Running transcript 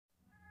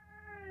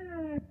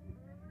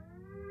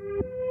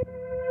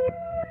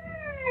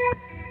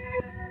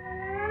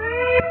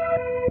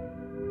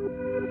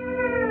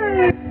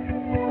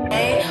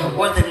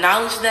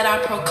knowledge that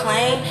I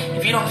proclaim,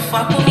 if you don't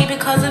fuck with me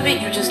because of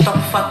it, you just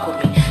don't fuck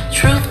with me.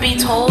 Truth be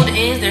told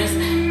is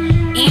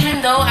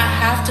even though I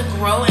have to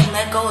grow and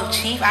let go of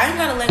Chief, I ain't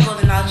gotta let go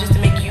of the knowledge just to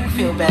make you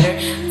feel better,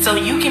 so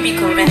you can be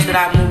convinced that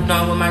I moved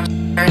on with my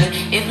journey.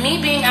 If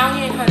me being out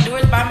here in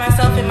Honduras by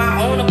myself in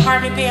my own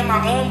apartment, paying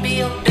my own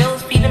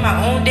bills, feeding my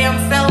own damn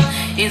self,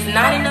 is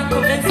not enough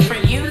convincing for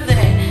you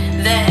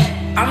that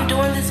I'm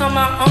doing this on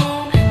my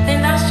own,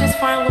 then that's just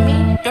fine with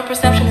me. Your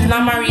perception is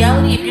not my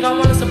reality. If you don't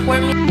want to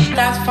support me,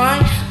 that's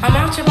fine. I'm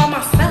out here by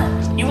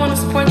myself. You want to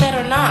support that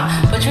or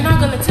not, but you're not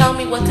going to tell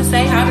me what to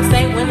say, how to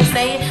say, when to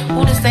say it,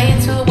 who to say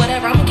it to,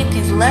 whatever. I'm going to get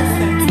these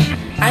lessons.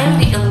 I am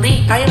the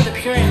elite. I am the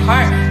pure in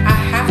heart. I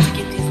have to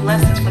get these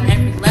lessons from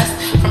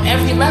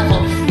every level.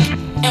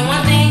 And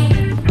one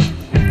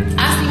thing,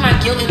 I see my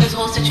guilt in this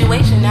whole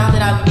situation now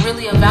that I've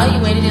really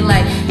evaluated it.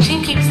 Like,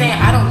 she keeps saying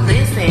I don't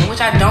listen,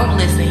 which I don't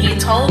listen. He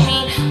told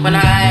me when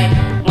I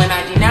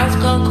denounced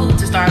Goku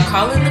to start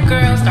calling the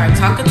girls, start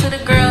talking to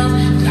the girls,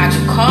 I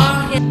should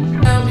call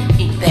him,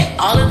 that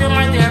all of them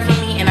are there for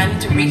me and I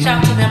need to reach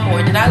out to them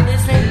more. Did I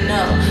listen?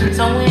 No.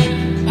 So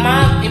when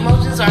my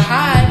emotions are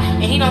high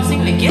and he don't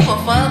seem to give a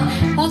fuck,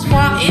 whose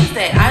fault is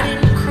that? I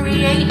didn't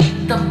create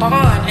the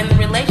bond and the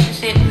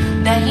relationship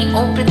that he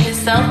opened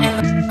himself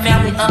and the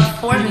family up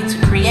for me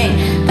to create.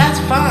 That's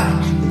fine.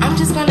 I'm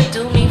just gonna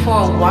do me for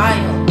a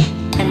while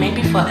and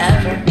maybe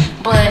forever.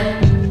 But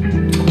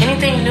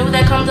anything new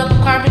that comes up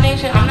with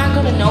carbonation, I'm not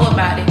gonna know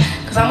about it,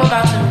 because I'm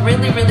about to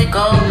really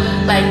go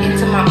like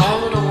into my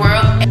own little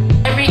world.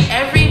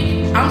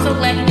 I'm so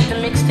glad you did the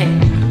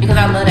mixtape, because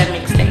I love that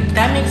mixtape.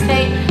 That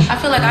mixtape, I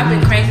feel like I've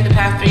been crazy the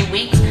past 3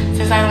 weeks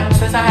since I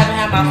haven't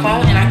had my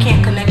phone and I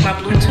can't connect my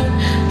Bluetooth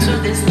to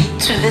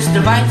this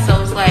device. So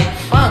it's like,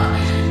 fuck,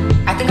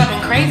 I think I've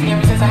been crazy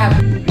ever since I have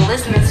been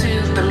listening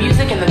to the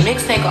music and the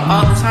mixtape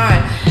all the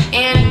time.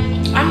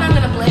 And I'm not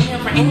gonna blame him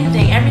for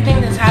anything.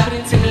 Everything that's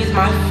happening to me is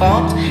my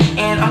fault,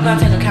 and I'm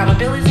gonna take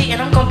accountability, and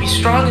I'm gonna be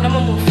strong, and I'm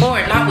gonna move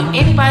forward, not with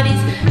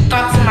anybody's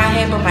thoughts in my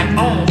head but my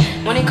own.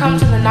 When it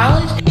comes to the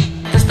knowledge,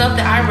 the stuff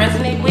that I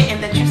resonate with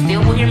and that you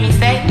still will hear me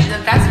say,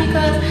 that's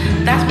because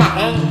that's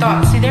my own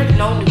thoughts. See, there's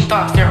no new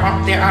thoughts. There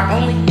are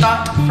only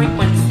thought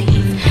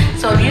frequencies.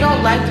 So if you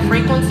don't like the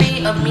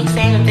frequency of me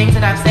saying the things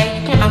that I say,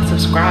 you can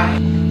unsubscribe.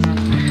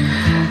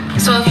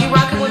 So if you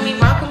rockin' with me,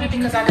 rock with me,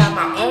 because I got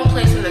my own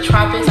place in the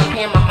tropics. I'm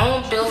paying my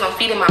own bills. I'm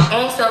feeding my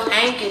own self.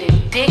 I ain't getting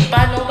dicked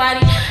by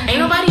nobody. Ain't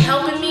nobody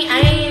helping me. I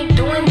ain't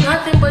doing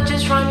nothing but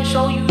just trying to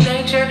show you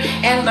nature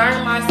and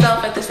learn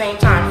myself at the same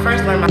time.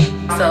 First, learn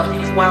myself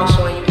while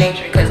showing you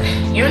nature, because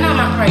you're not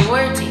my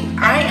priority.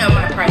 I am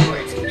my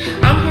priority.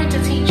 I'm here to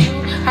teach you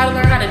how to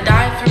learn how to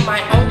dive through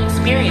my own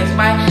experience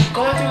by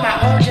going through my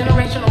own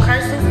generational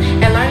curses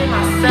and learning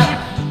myself.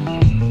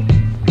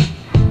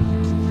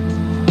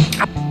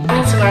 I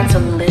need to learn to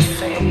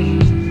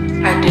listen.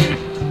 I do.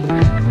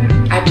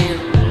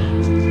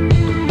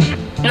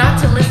 Not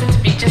to listen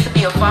just to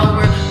be a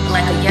follower,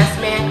 like a yes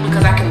man,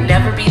 because I can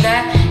never be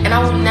that. And I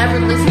will never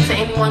listen to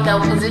anyone that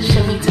will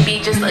position me to be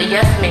just a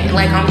yes man.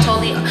 Like, I'm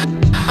totally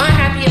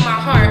unhappy in my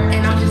heart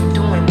and I'm just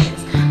doing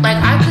this. Like,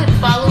 I could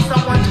follow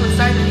someone to a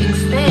certain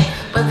extent,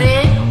 but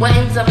then what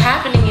ends up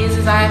happening is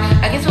I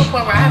get to a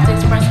point where I have to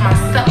express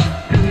myself.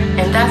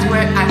 And that's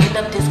where I end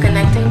up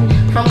disconnecting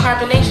from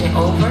carbonation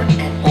over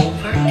and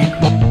over and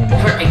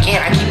over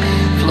again. I keep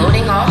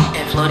floating off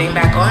and floating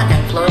back on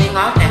and floating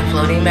off and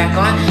floating back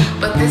on.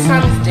 But this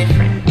time is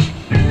different.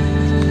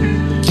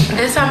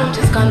 This time I'm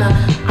just gonna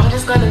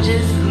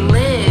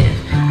live.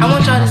 I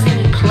want y'all to see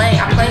me play.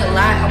 I play a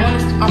lot.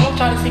 I want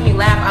y'all to see me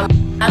laugh. I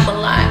laugh a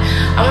lot.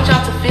 I want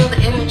y'all to feel the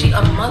energy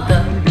of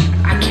mother.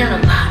 I care a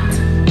lot.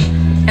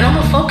 And I'm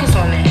gonna focus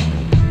on that.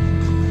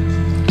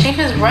 Chief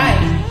is right.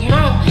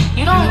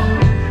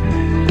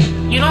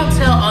 You don't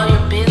tell all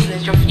your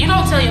business. You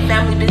don't tell your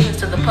family business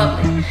to the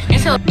public. You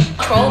tell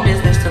troll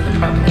business to the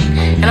public.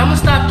 And I'm gonna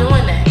stop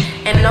doing that.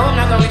 And no, I'm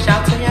not gonna reach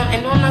out to him.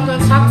 And no, I'm not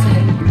gonna talk to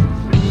him.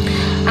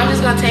 I'm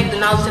just gonna take the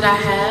knowledge that I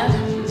have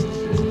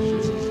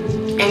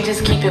and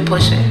just keep it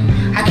pushing.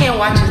 I can't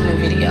watch his new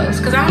videos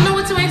because I don't know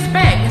what to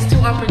expect. It's too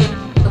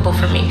unpredictable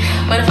for me.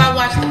 But if I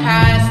watch the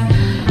past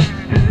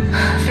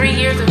 3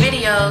 years of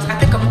videos, I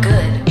think I'm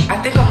good. I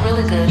think I'm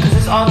really good because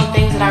it's all the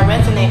things that I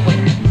resonate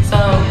with. So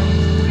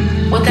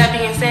with that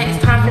being said,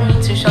 it's time for me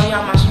to show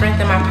y'all my strength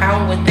and my power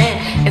within.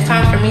 It's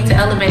time for me to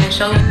elevate and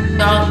show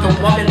y'all the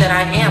woman that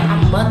I am.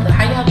 I'm mother.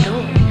 How y'all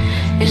doing?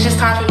 It's just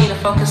time for me to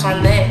focus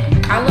on that.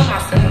 I love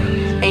myself.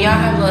 And y'all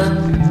have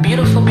a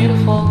beautiful,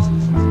 beautiful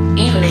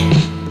evening.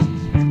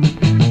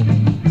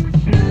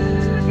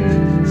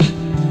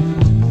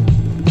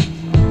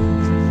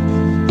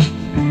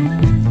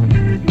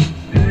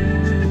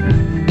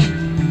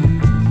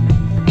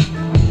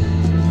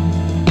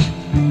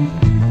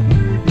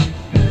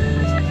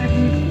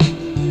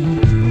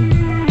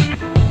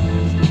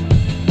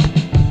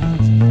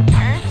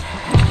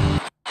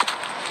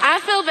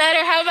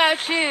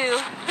 You.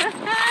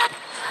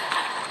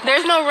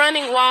 There's no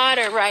running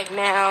water right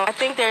now. I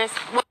think there's,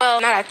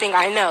 well, not I think,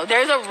 I know.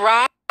 There's a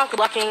rock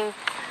blocking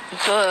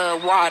the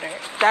water.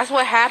 That's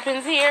what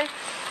happens here.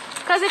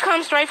 because it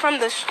comes straight from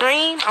the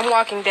stream. I'm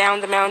walking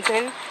down the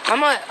mountain. I'm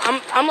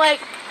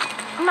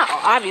not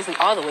obviously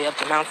all the way up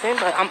the mountain,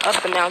 but I'm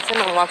up the mountain.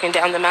 I'm walking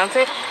down the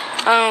mountain.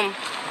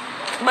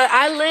 But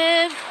I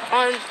live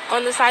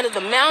on the side of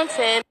the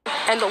mountain,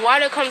 and the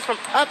water comes from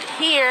up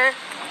here.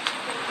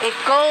 It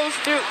goes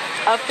through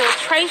a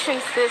filtration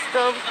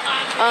system.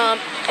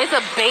 It's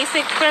a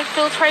basic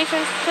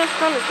filtration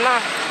system. It's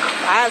not,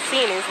 I've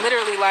seen it. It's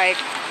literally like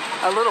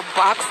a little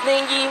box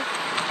thingy,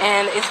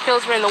 and it's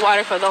filtering the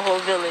water for the whole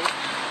village.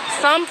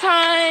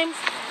 Sometimes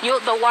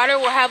the water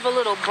will have a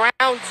little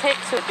brown tip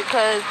to it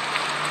because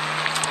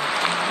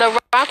the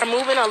rocks are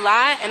moving a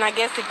lot, and I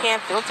guess it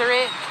can't filter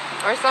it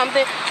or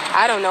something.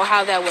 I don't know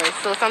how that works.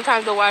 So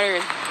sometimes the water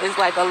is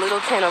like a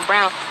little tint of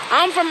brown.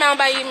 I'm from Mount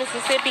Bayou,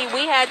 Mississippi.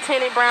 We had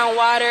tinted brown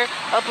water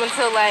up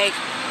until I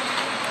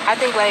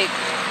think 6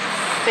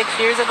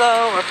 years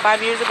ago or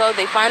 5 years ago.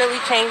 They finally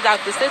changed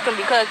out the system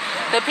because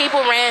the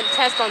people ran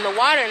tests on the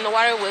water, and the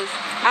water was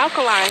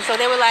alkaline. So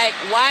they were like,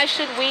 why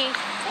should we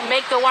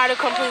make the water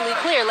completely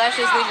clear? Let's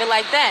just leave it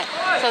like that.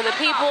 So the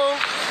people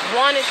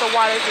wanted the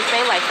water to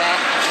stay like that.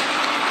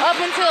 Up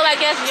until, I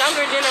guess,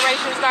 younger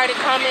generations started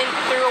coming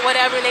through or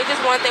whatever, and they just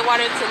want their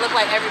water to look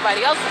like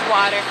everybody else's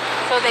water.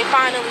 So they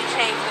finally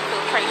changed the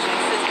filtration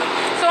system.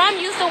 So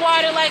I'm used to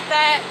water like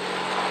that.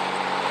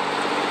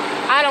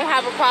 I don't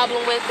have a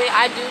problem with it.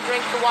 I do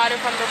drink the water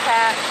from the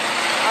tap.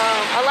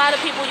 A lot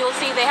of people you'll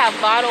see, they have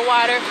bottled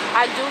water.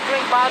 I do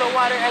drink bottled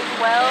water as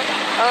well.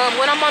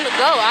 When I'm on the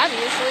go,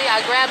 obviously,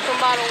 I grab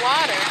some bottled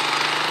water.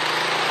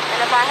 And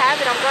if I have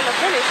it, I'm going to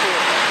finish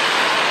it.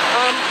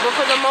 But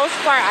for the most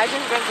part, I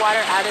just drink water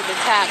out of the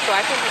tap, so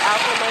I can be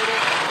acclimated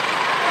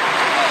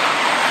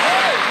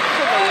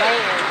to the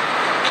land.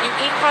 You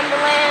eat from the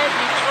land,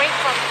 you drink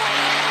from the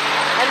land,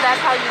 and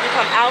that's how you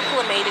become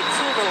acclimated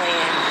to the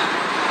land.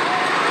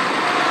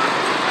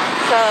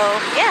 So,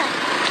 yeah.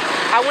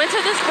 I went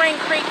to the spring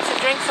creek to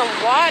drink some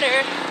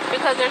water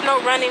because there's no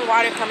running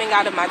water coming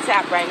out of my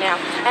tap right now.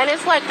 And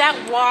it's like that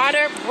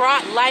water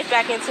brought life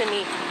back into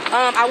me.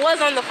 I was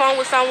on the phone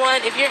with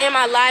someone. If you're in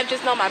my live,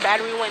 just know my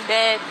battery went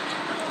dead.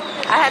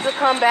 I had to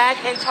come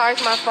back and charge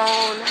my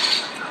phone.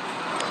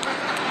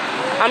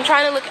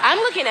 I'm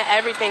looking at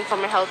everything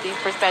from a healthy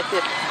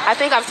perspective. I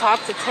think I've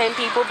talked to 10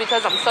 people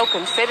because I'm so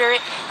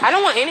considerate. I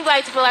don't want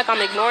anybody to feel like I'm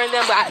ignoring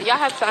them, but y'all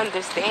have to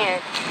understand.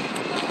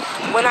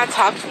 When I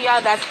talk to y'all,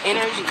 that's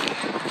energy.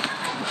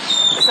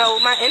 So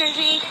my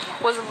energy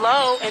was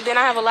low, and then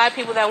I have a lot of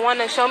people that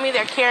want to show me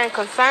their care and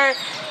concern.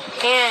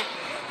 And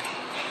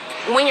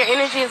when your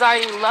energy is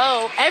already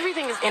low,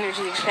 everything is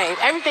energy exchange.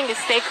 Everything is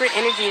sacred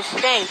energy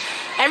exchange.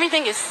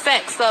 Everything is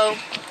sex. So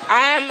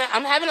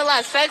I'm having a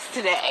lot of sex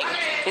today.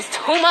 It's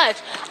too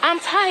much. I'm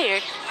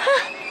tired.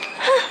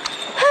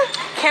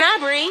 Can I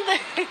breathe?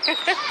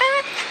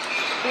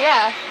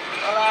 Yeah.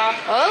 Hola.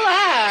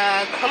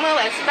 Hola. ¿Cómo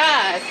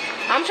estás?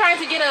 I'm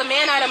trying to get a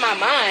man out of my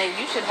mind.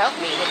 You should help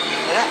me.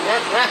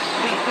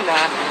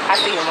 Nah, I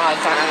see him all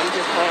the time. I'm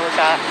just playing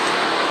with y'all.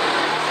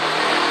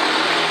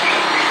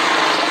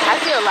 I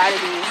see a lot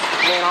of these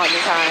men all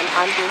the time.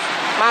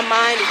 My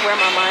mind is where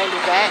my mind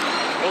is at,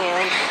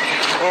 and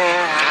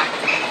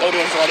it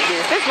is what it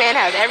is. This man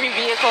has every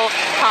vehicle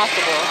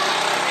possible.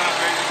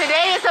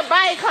 Today it's a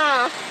bike,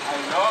 huh?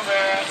 I know,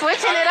 man.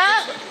 Switching it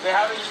up? They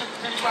haven't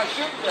finished my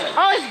ship yet.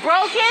 Oh, it's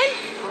broken?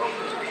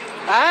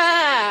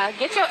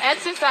 Get your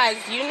exercise.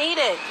 You need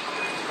it.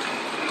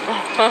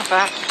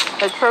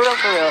 Like, for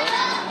real.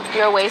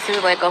 Your waist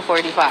is like a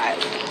 45.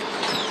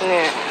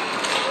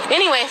 Yeah.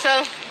 Anyway,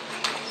 so...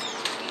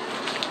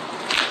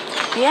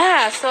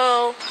 yeah,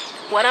 so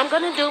what I'm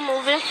going to do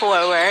moving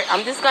forward,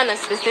 I'm just going to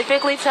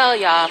specifically tell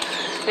y'all,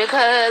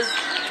 because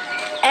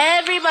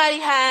everybody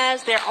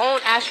has their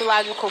own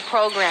astrological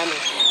programming.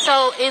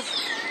 So it's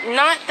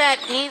not that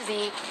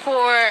easy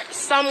for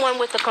someone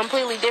with a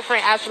completely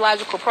different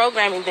astrological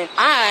programming than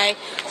I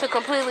to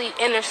completely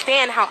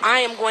understand how I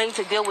am going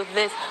to deal with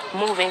this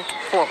moving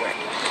forward.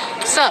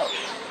 So,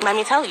 let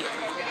me tell you,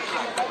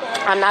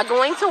 I'm not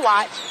going to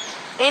watch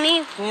any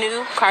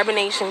new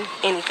carbonation,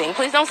 anything.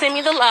 Please don't send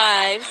me the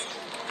lives.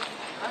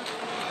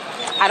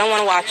 I don't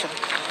want to watch them.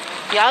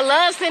 Y'all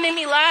love sending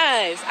me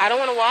lives. I don't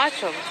want to watch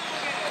them.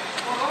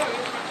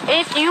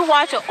 If you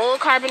watch an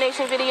old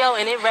carbonation video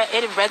and it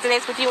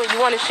resonates with you and you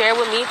want to share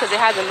with me because it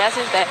has a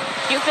message that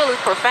you feel is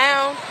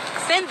profound,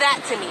 send that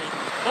to me.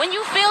 When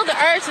you feel the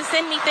urge to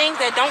send me things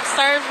that don't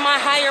serve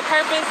my higher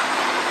purpose,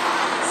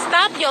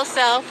 stop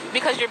yourself,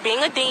 because you're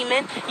being a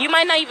demon. You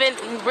might not even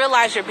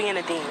realize you're being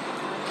a demon.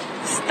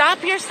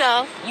 Stop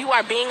yourself. You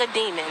are being a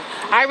demon.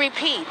 I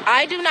repeat,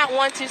 I do not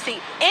want to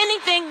see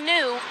anything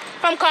new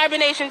from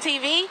Carbonation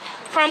TV,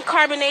 from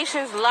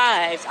Carbonation's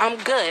lives. I'm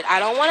good.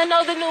 I don't want to know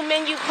the new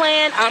menu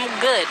plan. I'm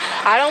good.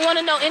 I don't want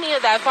to know any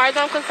of that. As far as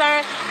I'm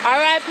concerned,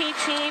 R.I.P.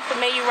 Chief,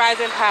 and may you rise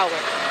in power.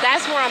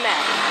 That's where I'm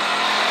at.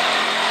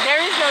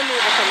 There is no new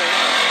information.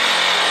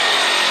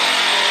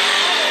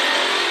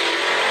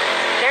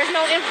 There's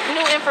no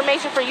new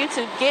information for you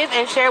to give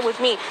and share with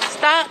me.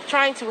 Stop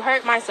trying to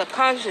hurt my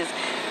subconscious.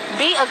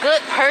 Be a good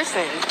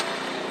person.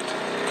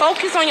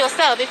 Focus on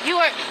yourself. If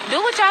you are, do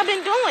what y'all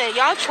been doing.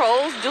 Y'all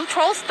trolls, do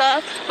troll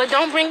stuff, but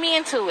don't bring me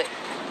into it.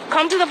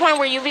 Come to the point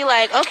where you be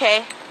like,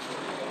 okay,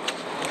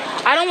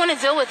 I don't want to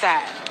deal with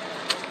that.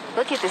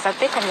 Look at this. I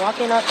think I'm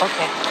walking up.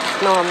 Okay.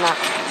 No, I'm not.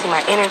 See,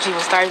 my energy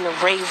was starting to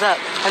raise up.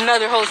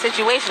 Another whole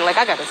situation.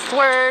 Like, I got to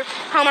swerve.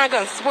 How am I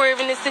going to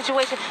swerve in this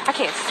situation? I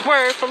can't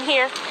swerve from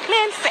here.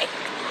 Man, say.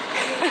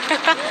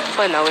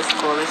 But no, it's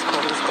cool. It's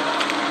cool. It's cool.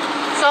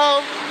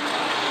 So,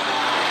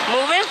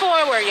 moving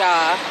forward,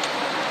 y'all.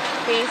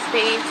 Peace,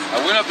 peace. I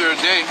went up there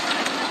today,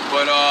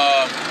 but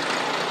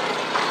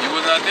you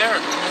was not there.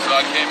 So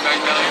I came back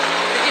down here.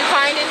 Did you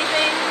find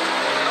anything?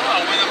 No, I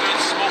went up there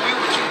to smoke weed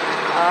with you.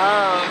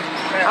 Oh.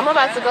 I'm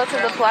about to go to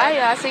the playa.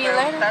 I'll see you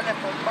later.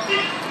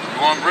 You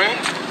want bread?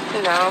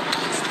 No.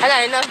 I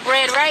got enough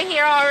bread right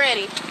here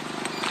already.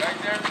 Back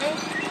there too?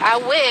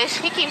 I wish.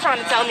 He keeps trying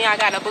to tell me I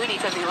got a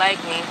booty because he like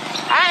me.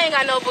 I ain't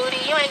got no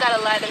booty. You ain't got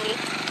to lie to me.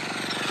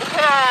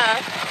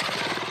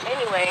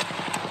 Anyway.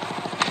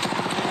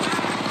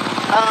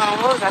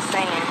 What was I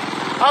saying?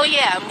 Oh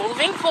yeah,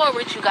 moving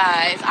forward, you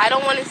guys. I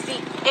don't want to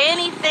see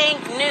anything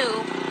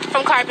new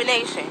from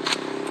carbonation.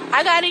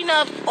 I got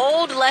enough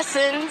old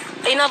lessons,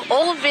 enough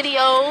old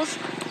videos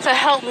to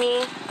help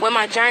me with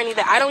my journey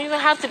that I don't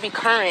even have to be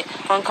current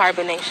on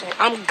carbonation.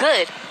 I'm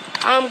good.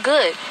 I'm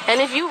good.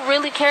 And if you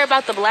really care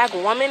about the black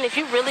woman, if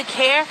you really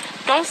care,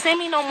 don't send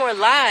me no more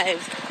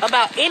lives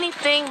about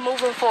anything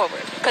moving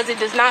forward because it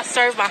does not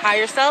serve my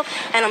higher self,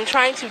 and I'm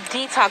trying to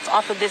detox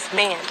off of this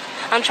man.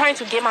 I'm trying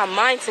to get my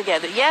mind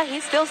together. Yeah,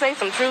 he still saying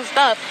some true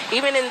stuff.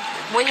 Even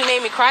when he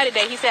made me cry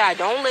today, he said I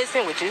don't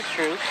listen, which is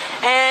true,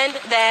 and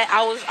that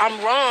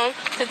I'm wrong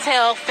to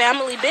tell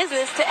family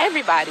business to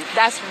everybody.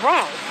 That's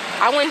wrong.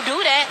 I wouldn't do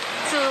that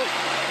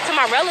to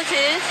my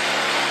relatives.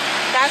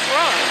 That's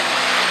wrong.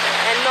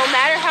 And no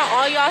matter how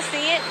all y'all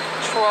see it,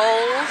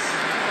 trolls,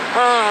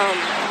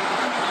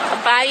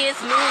 biased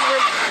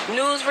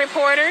news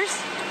reporters,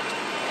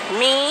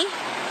 me,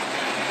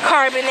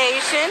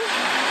 carbonation.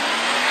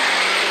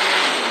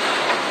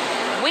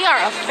 We are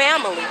a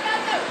family,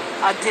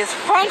 a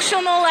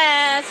dysfunctional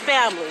ass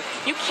family.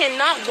 You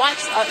cannot watch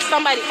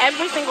somebody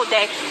every single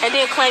day and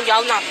then claim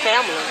y'all not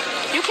family.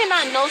 You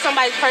cannot know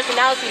somebody's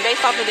personality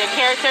based off of their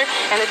character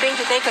and the things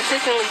that they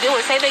consistently do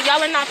and say that y'all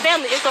are not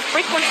family. It's a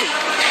frequency.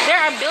 There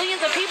are billions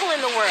of people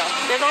in the world.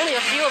 There's only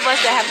a few of us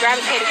that have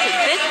gravitated to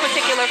this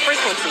particular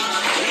frequency,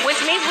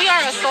 which means we are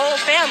a soul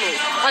family,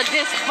 a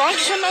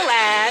dysfunctional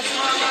ass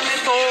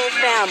soul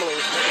family.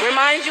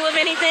 Remind you of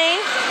anything?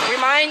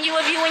 Remind you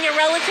of you and your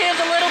relatives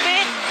a little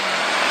bit?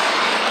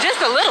 Just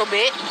a little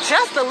bit.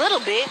 Just a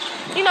little bit.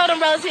 You know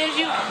them relatives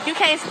you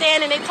can't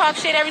stand and they talk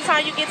shit every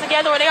time you get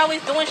together, or they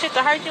always doing shit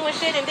to hurt you and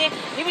shit, and then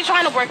you be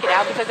trying to work it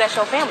out because that's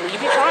your family. You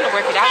be trying to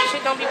work it out and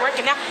shit don't be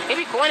working out. They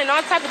be going in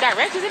all type of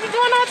directions. They be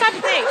doing all type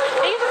of things.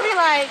 And you just be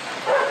like,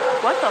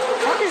 what the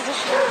fuck is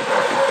this shit?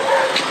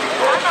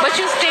 But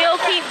you still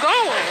keep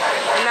going.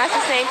 And that's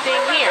the same thing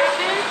here.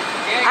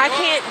 I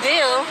can't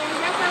deal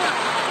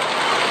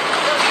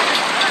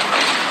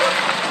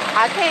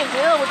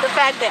with the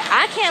fact that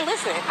I can't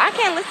listen. I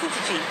can't listen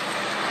to G.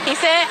 He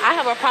said, I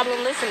have a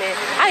problem listening.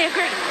 I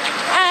agree.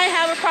 I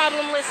have a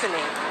problem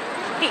listening.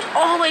 He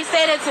always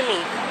said that to me.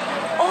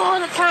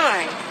 All the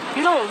time.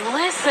 You don't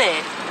listen.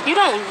 You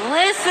don't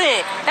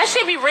listen. That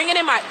shit be ringing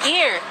in my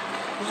ear.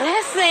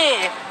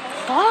 Listen.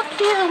 Fuck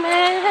you,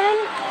 man.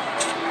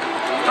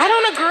 I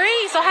don't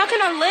agree. So how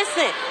can I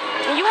listen?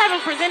 And you haven't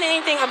presented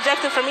anything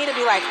objective for me to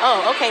be like,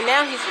 oh, okay,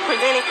 now he's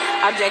presenting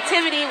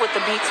objectivity with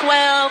the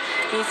B12,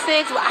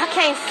 B6. But I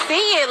can't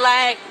see it.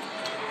 Like,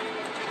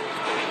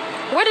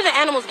 where do the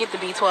animals get the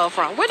B12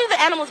 from? Where do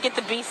the animals get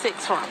the B6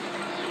 from?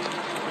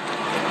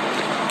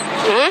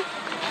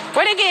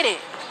 Where they get it?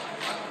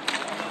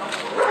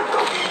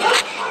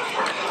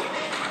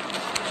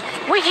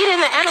 We're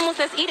eating the animals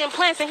that's eating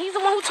plants, and he's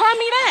the one who taught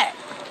me that.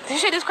 This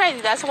shit is crazy.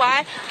 That's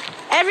why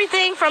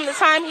everything from the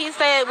time he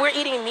said we're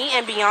eating meat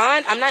and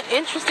beyond, I'm not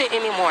interested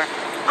anymore.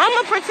 I'm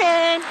going to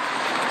pretend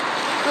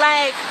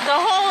like the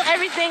whole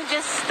everything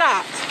just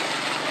stopped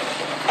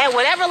at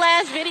whatever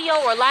last video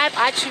or live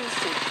I choose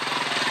to.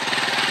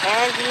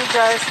 And he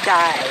just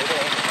died.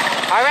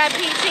 Alright,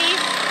 PT,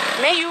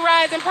 may you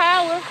rise in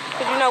power.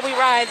 Because you know we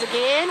rise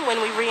again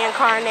when we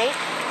reincarnate.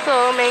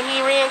 So may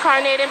he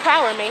reincarnate in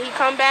power. May he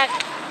come back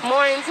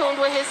more in tune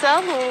with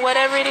himself and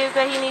whatever it is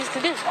that he needs to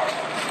do.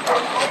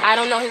 I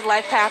don't know his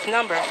life path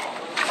number.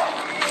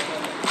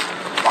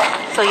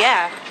 So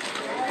yeah,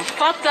 I'm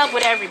fucked up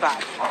with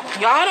everybody.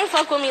 Y'all don't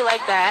fuck with me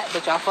like that,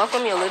 but y'all fuck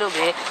with me a little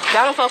bit.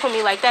 Y'all don't fuck with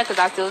me like that because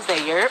I still say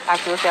yerp. I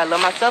still say I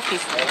love myself.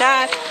 Peace to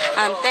God.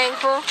 I'm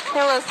thankful.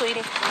 Hello,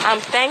 sweetie. I'm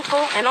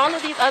thankful and all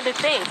of these other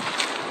things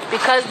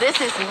because this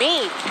is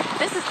me.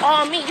 This is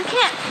all me. You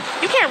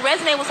can't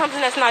resonate with something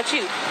that's not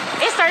you.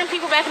 There's certain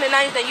people back in the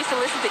 90s that used to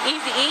listen to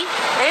Eazy-E,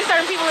 and there's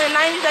certain people in the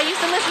 90s that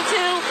used to listen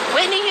to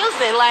Whitney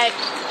Houston. Like,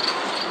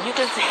 you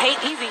you can hate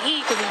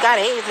Eazy-E because he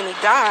got AIDS and he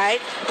died,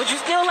 but you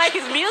still like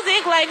his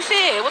music? Like,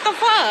 shit, what the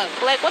fuck?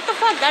 Like, what the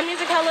fuck? That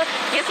music hella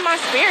gets my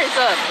spirits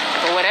up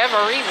for whatever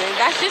reason.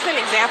 That's just an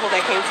example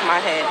that came to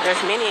my head.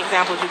 There's many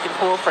examples you can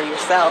pull for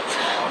yourself.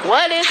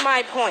 What is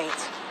my point?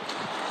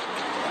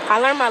 I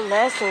learned my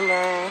lesson,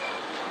 man.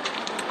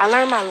 I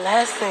learned my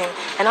lesson,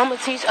 and I'm going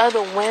to teach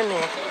other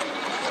women.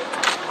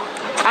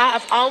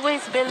 I've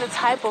always been the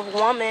type of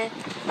woman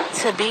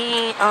to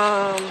be,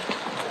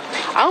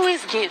 I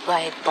always get,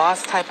 like,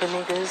 boss type of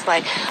niggas,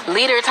 like,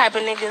 leader type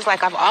of niggas.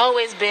 Like, I've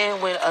always been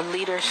with a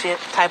leadership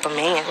type of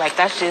man. Like,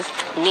 that's just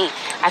me.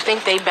 I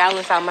think they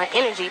balance out my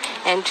energy.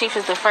 And Chief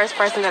is the first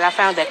person that I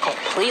found that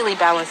completely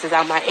balances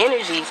out my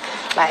energies.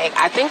 Like,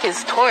 I think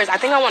it's Taurus. I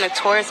think I want a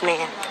Taurus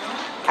man.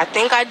 I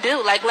think I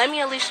do. Like, let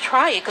me at least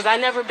try it. Because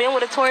I've never been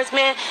with a Taurus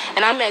man.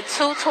 And I met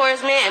 2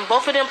 Taurus men. And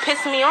both of them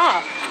pissed me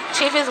off.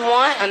 Chief is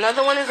one.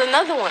 Another one is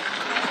another one.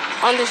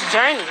 On this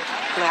journey.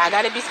 Like, I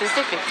got to be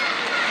specific.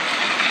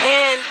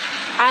 And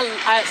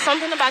I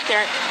something about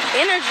their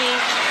energy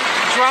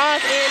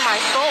draws in my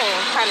soul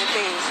kind of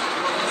thing.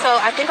 So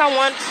I think I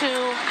want to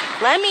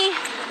let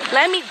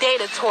me date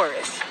a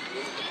Taurus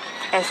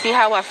and see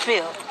how I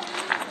feel.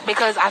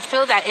 Because I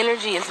feel that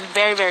energy is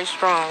very, very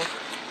strong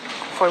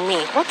for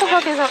me. What the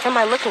fuck am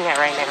I looking at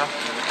right now?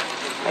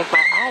 Like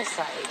my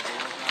eyesight.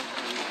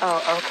 Oh,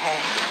 okay.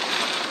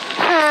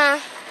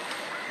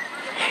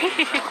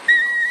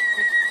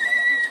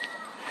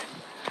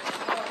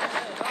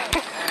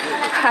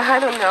 I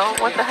don't know.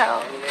 What the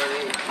hell?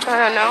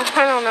 I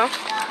don't know.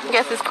 I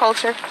guess it's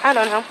culture. I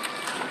don't know.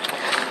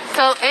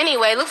 So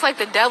anyway, it looks like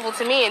the devil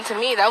to me, and to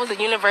me, that was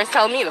the universe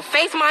telling me to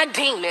face my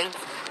demons.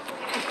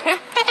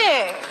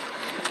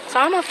 So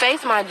I'm going to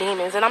face my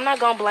demons, and I'm not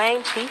going to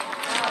blame Chief.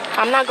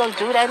 I'm not going to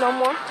do that no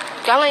more.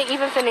 Y'all ain't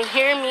even finna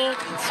hear me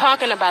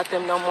talking about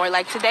them no more.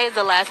 Like, today is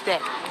the last day.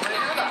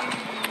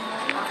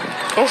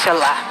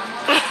 Inshallah.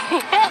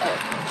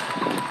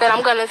 That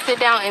I'm going to sit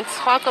down and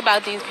talk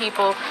about these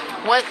people,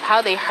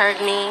 how they hurt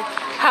me,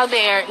 how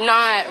they're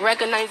not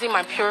recognizing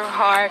my pure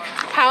heart,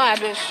 how I've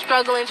been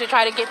struggling to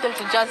try to get them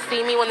to just see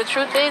me, when the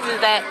truth is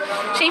that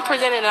Chief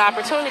presented an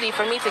opportunity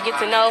for me to get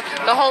to know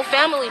the whole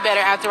family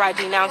better after I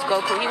denounced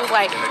Goku. He was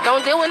like,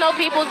 don't deal with no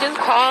people, just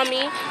call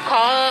me,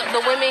 call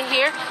the women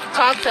here,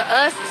 talk to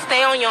us,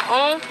 stay on your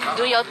own,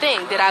 do your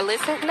thing. Did I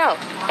listen? No.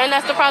 And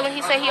that's the problem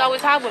he said he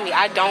always had with me.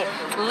 I don't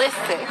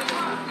listen.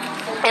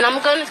 And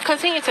I'm going to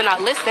continue to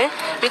not listen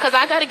because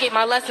I got to get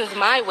my lessons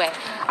my way.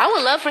 I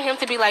would love for him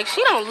to be like,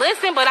 she don't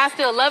listen, but I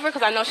still love her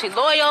because I know she's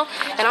loyal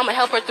and I'm going to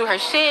help her through her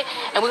shit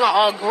and we're going to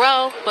all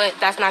grow. But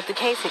that's not the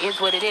case. It is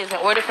what it is. In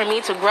order for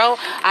me to grow,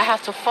 I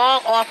have to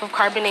fall off of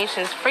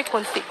carbonation's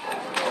frequency.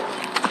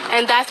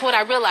 And that's what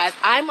I realized.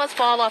 I must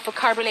fall off of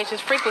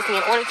carbonation's frequency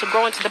in order to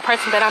grow into the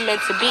person that I'm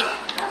meant to be.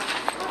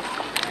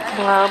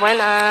 Well,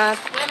 buenas.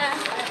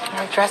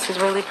 My dress is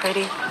really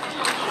pretty.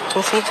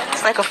 You see,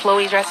 it's like a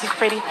flowy dress. It's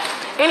pretty.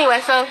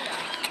 Anyway, so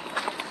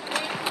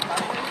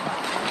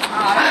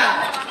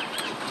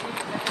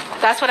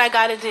that's what I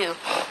gotta do.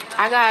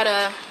 I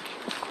gotta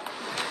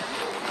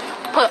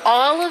put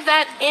all of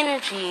that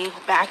energy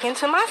back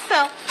into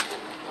myself.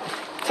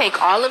 Take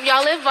all of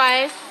y'all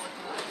advice,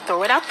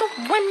 throw it out the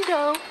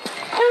window,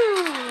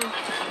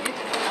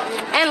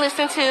 and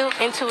listen to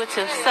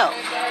intuitive self.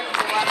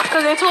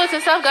 Because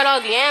intuitive self got all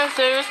the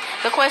answers.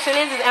 The question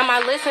is am I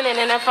listening?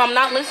 And if I'm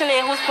not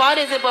listening, whose fault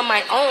is it but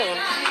my own?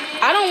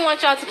 I don't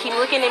want y'all to keep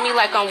looking at me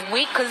like I'm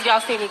weak because y'all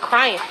see me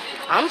crying.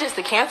 I'm just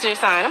a Cancer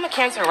sign. I'm a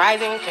Cancer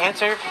rising,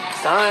 Cancer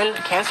sun,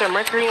 Cancer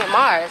Mercury, and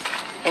Mars.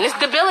 And it's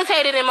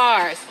debilitated in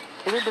Mars.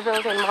 Is it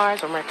debilitated in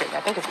Mars or Mercury?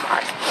 I think it's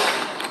Mars.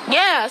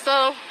 Yeah,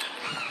 so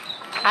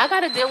I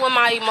gotta deal with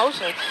my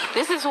emotions.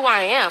 This is who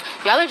I am.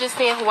 Y'all are just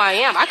seeing who I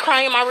am. I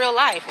cry in my real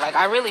life. Like,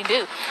 I really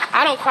do.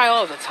 I don't cry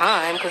all the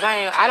time because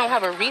I don't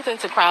have a reason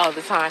to cry all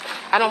the time.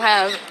 I don't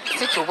have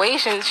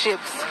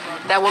situationships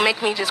that will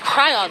make me just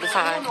cry all the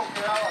time.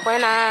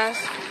 Buenas.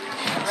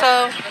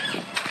 So,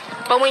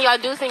 but when y'all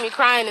do see me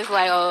crying, it's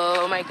like,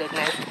 oh my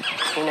goodness.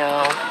 You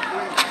know,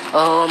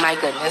 oh my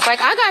goodness.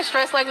 Like, I got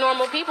stressed like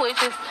normal people.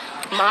 It's just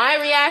my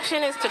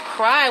reaction is to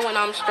cry when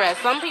I'm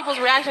stressed. Some people's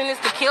reaction is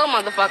to kill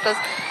motherfuckers.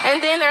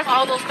 And then there's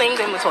all those things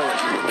in between.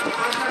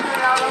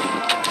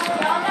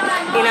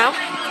 You know?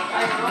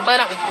 But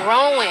I'm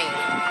growing.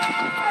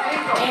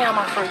 Damn,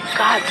 I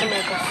forgot to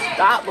make a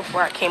stop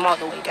before I came all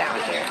the way down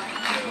here.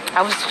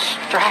 I was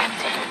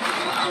distracted.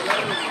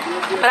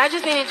 But I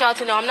just needed y'all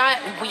to know I'm not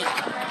weak.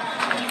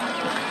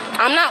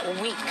 I'm not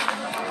weak.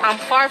 I'm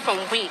far from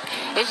weak.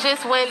 It's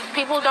just when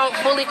people don't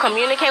fully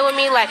communicate with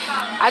me, like,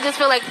 I just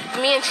feel like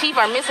me and Chief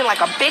are missing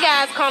like a big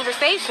ass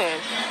conversation.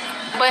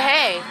 But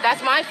hey, that's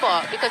my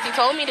fault because he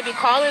told me to be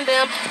calling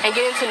them and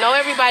getting to know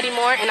everybody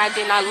more, and I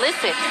did not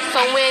listen.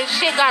 So when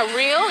shit got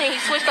real and he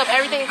switched up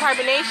everything in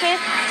carbonation,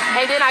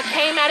 and then I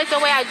came at it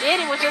the way I did,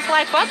 it was just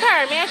like, fuck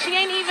her, man. She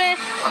ain't even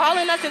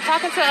calling us and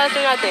talking to us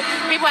or nothing.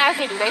 People ask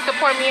me, do they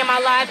support me in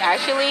my lives?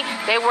 Actually,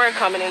 they were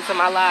coming into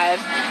my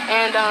lives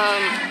and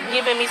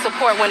giving me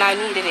support when I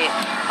needed it.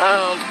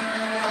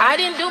 I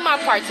didn't do my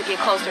part to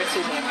get closer to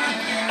them.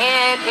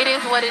 And it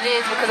is what it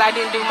is because I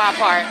didn't do my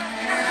part.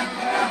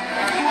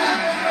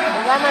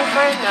 Is that my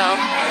friend? No.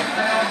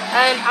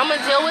 And I'm going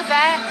to deal with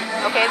that.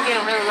 Okay, it's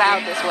getting really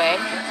loud this way.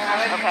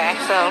 Okay,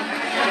 so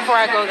before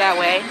I go that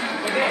way,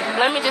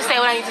 let me just say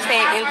what I need to say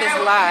in this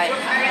live.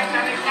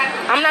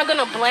 I'm not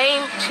going to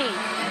blame Chief,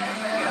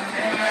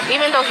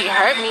 even though he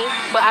hurt me,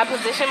 but I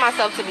positioned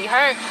myself to be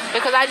hurt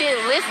because I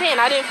didn't listen.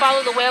 I didn't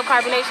follow the way of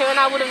carbonation, and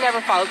I would have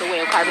never followed the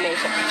way of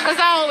carbonation because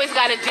I always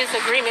got a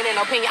disagreement and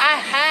opinion. I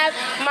have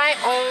my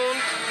own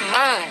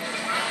mind.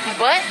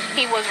 But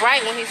he was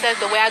right when he says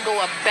the way I go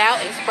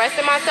about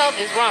expressing myself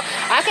is wrong.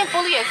 I can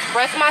fully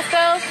express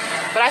myself,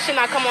 but I should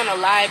not come on a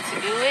live to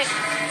do it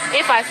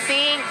if I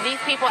see these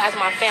people as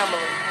my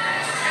family.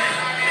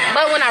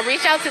 But when I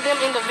reach out to them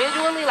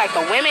individually, like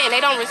the women, and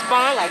they don't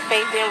respond, like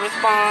Faith didn't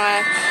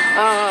respond,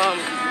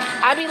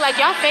 I be like,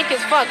 y'all fake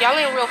as fuck. Y'all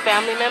ain't real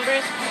family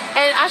members.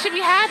 And I should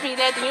be happy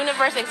that the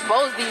universe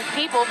exposed these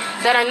people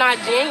that are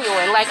not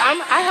genuine. Like,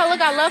 I hella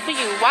got love for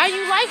you. Why are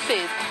you like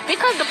this?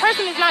 Because the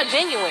person is not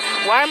genuine.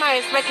 Why am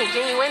I expecting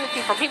genuinity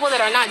from people that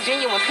are not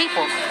genuine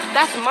people?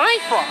 That's my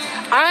fault.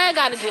 I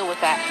got to deal with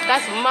that.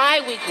 That's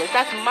my weakness.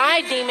 That's my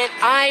demon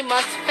I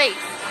must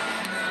face.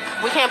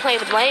 We can't play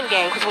the blame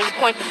game because when you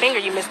point the finger,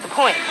 you miss the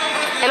point.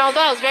 And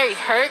although I was very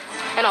hurt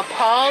and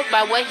appalled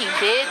by what he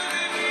did,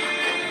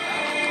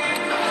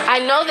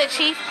 I know that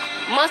Chief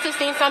must have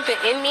seen something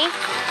in me,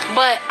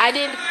 but I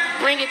didn't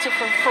bring it to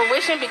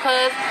fruition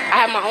because I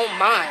have my own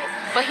mind.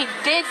 But he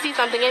did see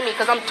something in me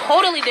because I'm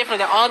totally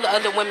different than all the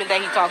other women that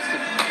he talks to.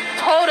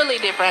 Totally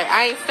different.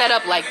 I ain't set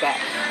up like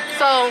that.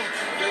 So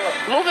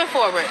moving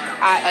forward,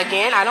 I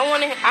don't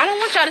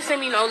want y'all to send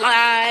me no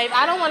live.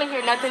 I don't want to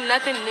hear nothing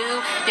new.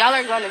 Y'all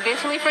are going to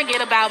eventually forget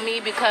about me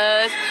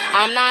because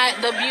I'm not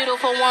the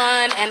beautiful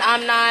one and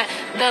I'm not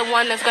the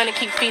one that's going to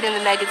keep feeding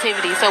the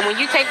negativity. So when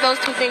you take those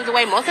two things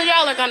away, most of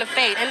y'all are going to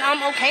fade. And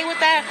I'm okay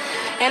with that.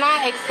 And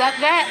I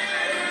accept that.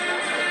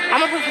 I'm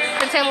going to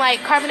pretend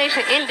like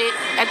carbonation ended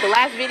at the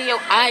last video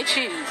I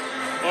choose.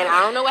 And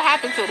I don't know what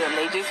happened to them.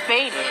 They just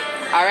faded.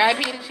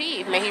 R.I.P. to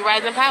Chief. May he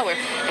rise in power.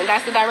 And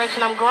that's the direction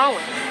I'm growing.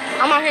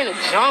 I'm out here in the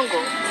jungle.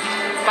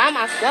 By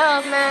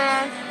myself,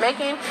 man.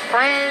 Making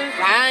friends.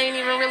 I ain't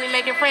even really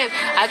making friends.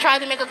 I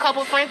tried to make a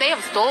couple friends. They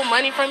have stole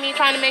money from me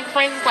trying to make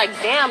friends. It's like,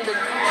 damn.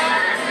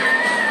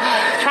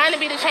 Trying to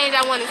be the change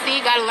I want to see.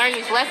 Got to learn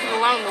these lessons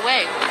along the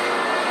way.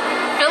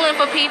 Feeling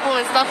for people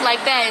and stuff like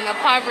that in a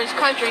impoverished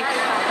country.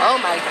 Oh,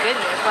 my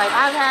goodness. Like,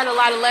 I've had a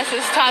lot of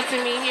lessons taught to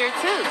me here,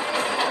 too,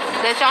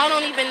 that y'all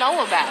don't even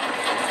know about.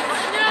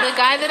 The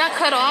guy that I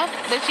cut off,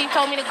 that she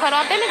told me to cut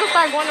off, that nigga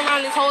started going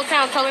around this whole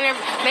town telling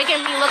everybody,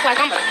 making me look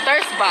like I'm a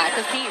thirst bot,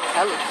 because he is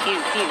hella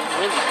cute. He is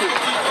really cute.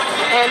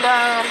 And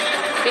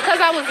because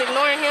I was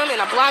ignoring him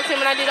and I blocked him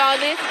and I did all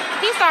this,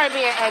 he started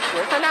being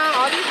extra. So now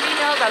all these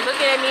females are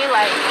looking at me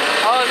like,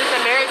 oh, this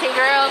American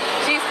girl,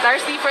 she's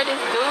thirsty for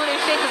this dude and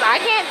shit, because I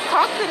can't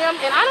talk to them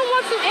and I don't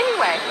want to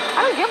anyway.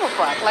 I don't give a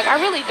fuck. Like,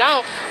 I really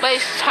don't. But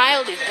it's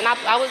childish and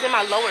I was in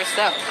my lower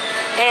self.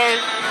 And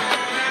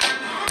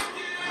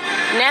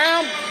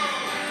now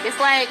it's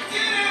like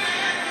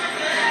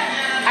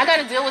I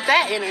gotta deal with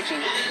that energy,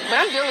 but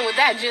I'm dealing with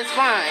that just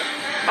fine.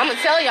 I'm gonna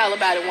tell y'all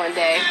about it one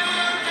day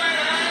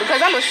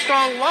because I'm a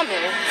strong woman.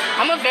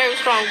 I'm a very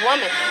strong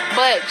woman,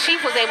 but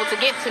Chief was able to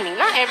get to me.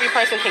 Not every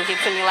person can get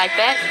to me like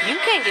that.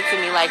 You can't get to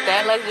me like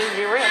that. Let's just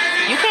be real.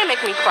 You can't make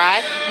me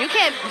cry. You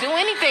can't do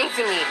anything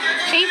to me.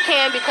 Chief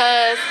can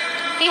because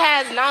he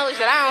has knowledge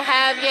that I don't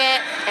have yet,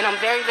 and I'm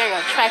very, very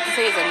attracted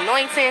to his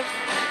anointing.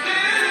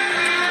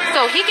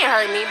 So he can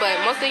hurt me, but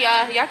most of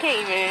y'all can't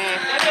even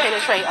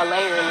penetrate a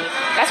layer in me.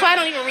 That's why I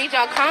don't even read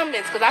y'all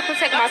comments, because I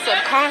protect my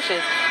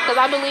subconscious.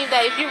 Because I believe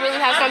that if you really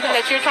have something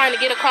that you're trying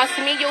to get across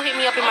to me, you'll hit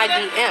me up in my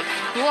DM.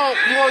 You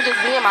won't just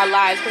be in my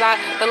lives,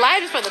 because the live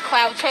is for the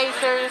clout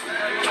chasers,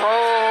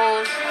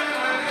 trolls,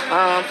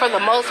 for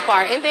the most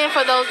part. And then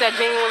for those that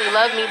genuinely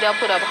love me, they'll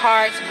put up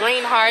hearts,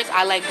 green hearts.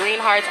 I like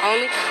green hearts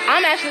only.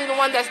 I'm actually the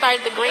one that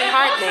started the green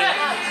heart thing,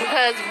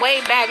 because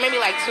way back,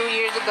 maybe like 2.5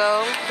 years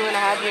ago,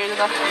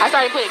 I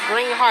started putting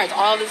green hearts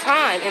all the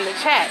time in the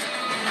chat.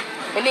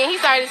 And then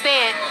he started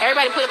saying,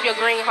 everybody put up your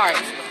green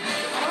hearts.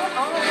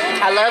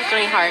 I love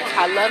green hearts.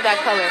 I love that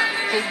color.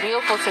 It's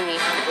beautiful to me.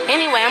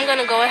 Anyway, I'm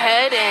going to go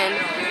ahead and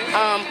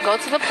go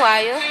to the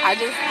playa. I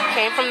just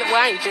came from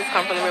I ain't just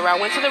come from the river. I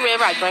went to the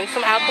river. I drank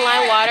some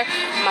alkaline water.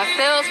 My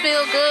cells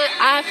feel good.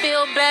 I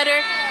feel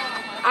better.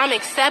 I'm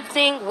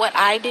accepting what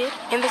I did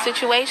in the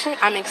situation.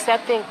 I'm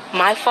accepting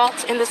my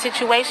faults in the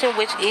situation,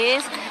 which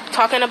is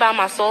talking about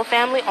my soul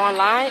family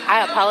online.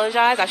 I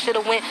apologize. I should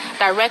have went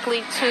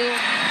directly to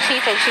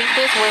Chief and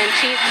Chiefess when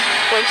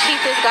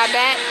Chiefess got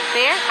back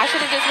there. I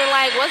should have just been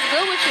like, what's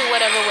good with you,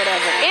 whatever.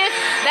 If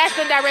that's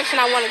the direction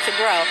I wanted to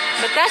grow.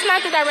 But that's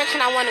not the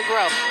direction I want to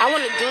grow. I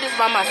want to do this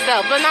by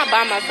myself, but not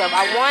by myself.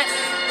 I want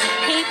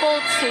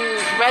people to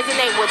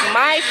resonate with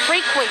my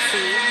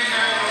frequency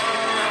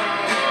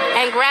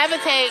and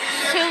gravitate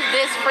to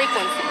this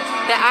frequency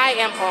that I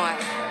am on.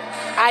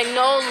 I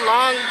no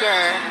longer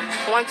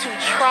want to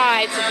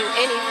try to do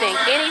anything.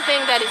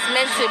 Anything that is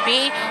meant to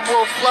be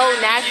will flow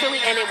naturally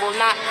and it will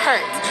not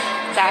hurt.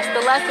 That's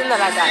the lesson that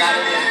I got out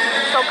of it.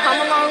 So come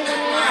along with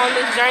me on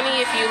this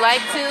journey if you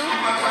like to.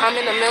 I'm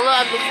in the middle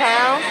of the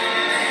town.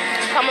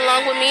 Come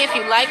along with me if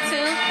you like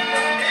to.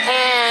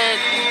 And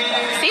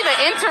see the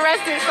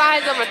interesting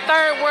sides of a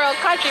third world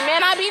country.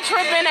 Man, I be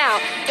tripping out.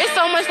 There's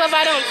so much stuff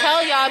I don't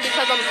tell y'all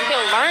because I'm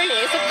still learning.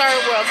 It's a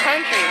third world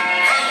country.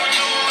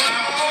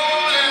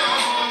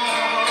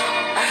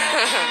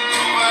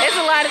 It's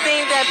a lot of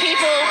things that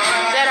people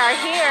that are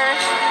here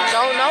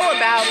don't know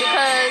about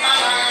because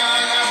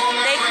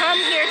they come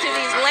here to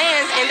these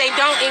lands and they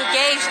don't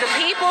engage the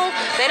people.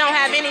 They don't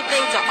have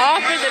anything to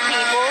offer the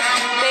people.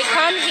 They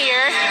come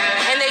here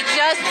and they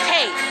just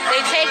take.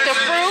 They take the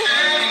fruit,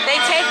 they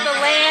take the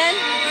land,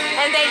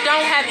 and they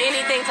don't have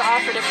anything to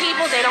offer the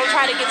people. They don't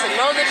try to get to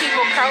know the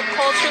people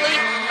culturally.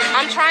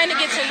 I'm trying to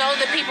get to know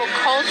the people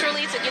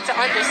culturally to get to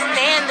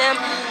understand them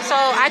so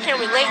I can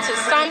relate to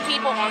some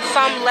people on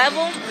some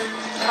level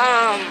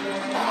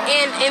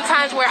in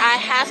times where I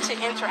have to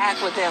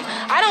interact with them.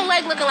 I don't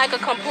like looking like a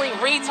complete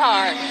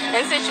retard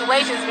in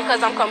situations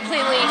because I'm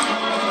completely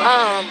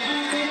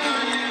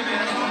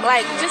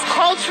like just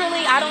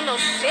culturally I don't know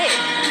shit,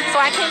 so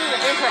I can't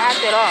even interact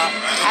at all.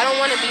 I don't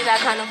want to be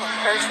that kind of a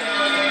person.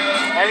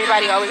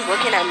 Everybody always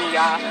looking at me,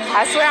 y'all.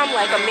 I swear I'm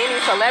like a mini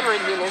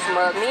celebrity in this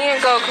mug. Me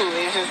and Goku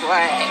is just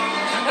like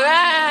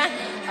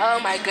oh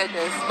my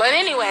goodness. But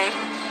anyway,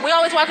 we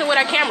always walking with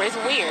our camera. It's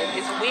weird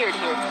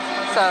here.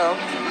 So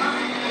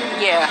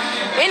yeah,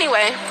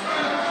 anyway,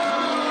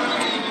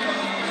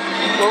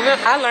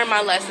 I learned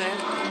my lesson.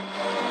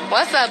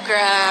 What's up,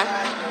 girl?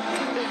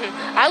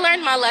 I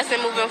learned my lesson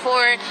moving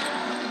forward.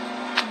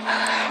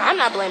 I'm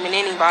not blaming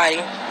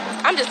anybody.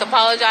 I'm just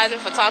apologizing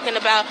for talking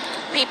about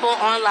people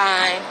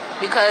online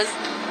because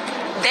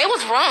they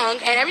was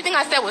wrong and everything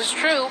I said was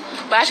true,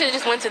 but I should have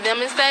just went to them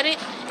and said it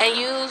and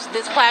used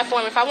this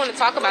platform. If I want to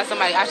talk about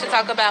somebody, I should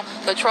talk about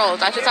the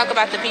trolls. I should talk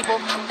about the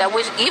people that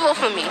wish evil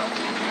for me.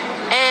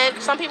 And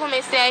some people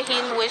may say he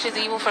wishes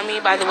evil for me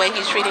by the way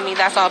he's treating me.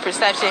 That's all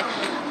perception.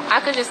 I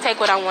could just take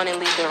what I want and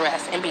leave the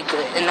rest and be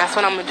good. And that's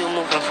what I'm going to do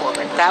moving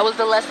forward. That was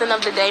the lesson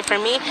of the day for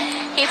me.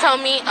 He told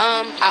me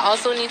I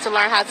also need to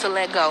learn how to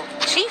let go.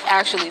 Chief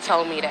actually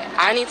told me that.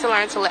 I need to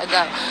learn to let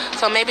go.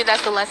 So maybe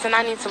that's the lesson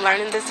I need to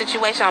learn in this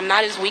situation. I'm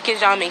not as weak as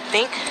y'all may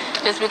think.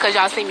 Just because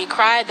y'all see me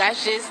cry,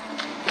 that's just...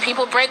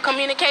 People break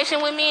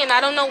communication with me and I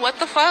don't know what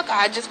the fuck.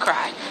 I just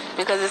cry.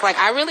 Because it's like,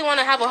 I really want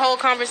to have a whole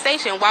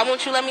conversation. Why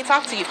won't you let me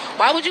talk to you?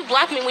 Why would you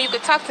block me when you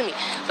could talk to me?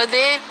 But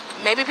then...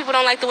 Maybe people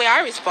don't like the way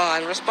I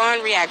respond.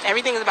 Respond, react.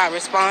 Everything is about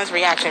response,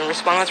 reaction.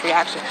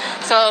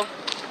 So,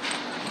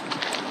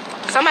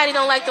 somebody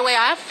don't like the way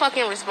I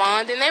fucking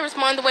respond, and they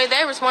respond the way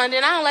they respond,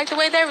 and I don't like the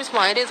way they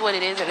respond. It is what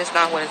it is, and it's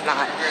not what it's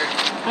not.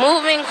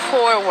 Moving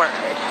forward.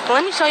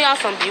 Let me show y'all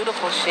some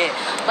beautiful shit.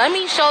 Let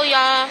me show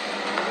y'all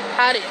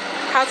how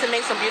to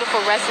make some beautiful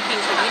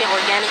recipes for eating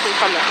organically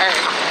from the earth.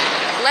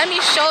 Let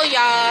me show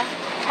y'all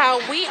how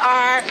we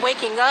are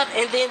waking up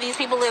and then these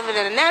people living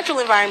in a natural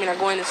environment are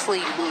going to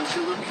sleep.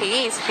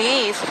 Peace.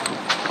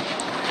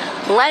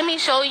 Let me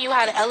show you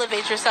how to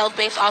elevate yourself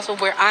based off of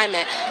where I'm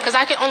at. Because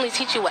I can only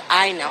teach you what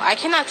I know. I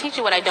cannot teach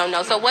you what I don't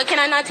know. So what can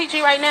I not teach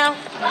you right now?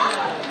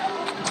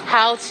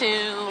 How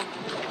to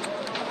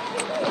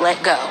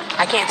let go.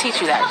 I can't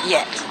teach you that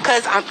yet.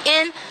 Because I'm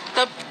in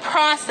the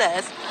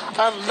process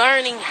of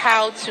learning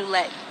how to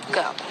let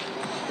go.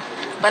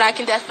 But I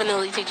can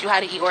definitely teach you how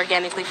to eat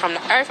organically from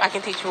the earth. I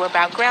can teach you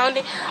about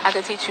grounding. I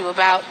can teach you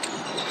about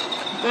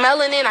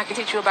melanin. I can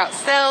teach you about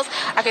cells.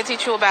 I can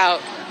teach you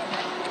about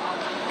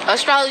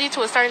astrology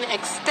to a certain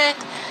extent.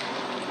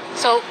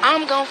 So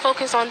I'm going to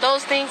focus on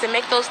those things and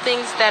make those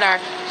things that are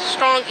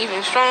strong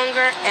even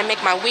stronger and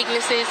make my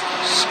weaknesses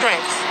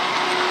strengths.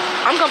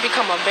 I'm going to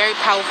become a very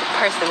powerful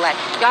person. Like,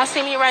 y'all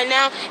see me right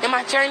now in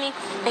my journey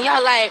and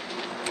y'all like,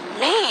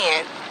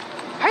 man,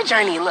 her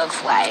journey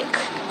looks like...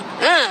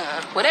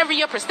 whatever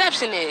your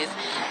perception is.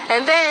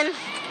 And then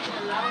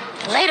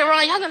later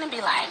on y'all gonna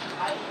be like,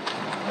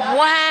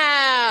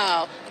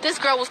 wow, this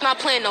girl was not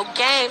playing no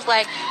games.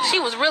 Like, she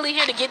was really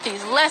here to get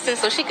these lessons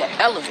so she could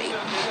elevate.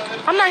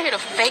 I'm not here to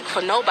fake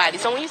for nobody.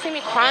 So when you see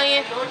me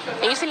crying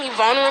and you see me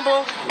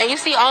vulnerable and you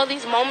see all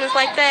these moments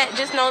like that,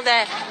 just know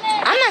that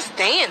I'm not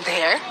staying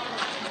there.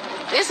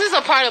 This is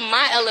a part of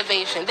my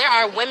elevation. There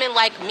are women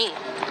like me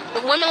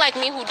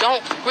who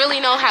don't really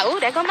know how. Ooh,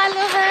 there go my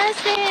little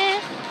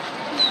husband.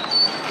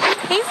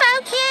 He's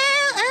so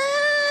cute.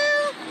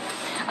 Ooh.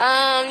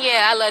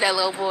 Yeah, I love that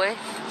little boy.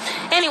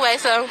 Anyway,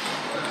 so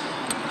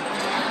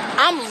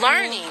I'm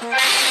learning.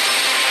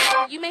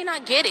 You may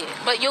not get it,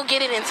 but you'll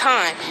get it in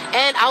time.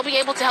 And I'll be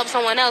able to help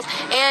someone else.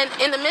 And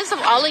in the midst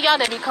of all of y'all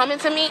that be coming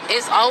to me,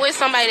 it's always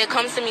somebody that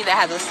comes to me that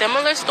has a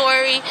similar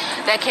story,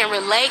 that can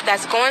relate,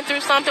 that's going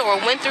through something or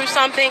went through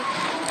something.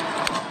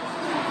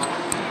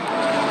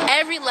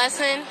 Every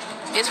lesson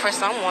is for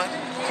someone.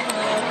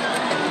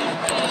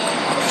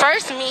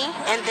 First me,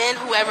 and then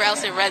whoever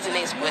else it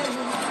resonates with.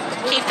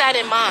 Keep that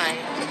in mind.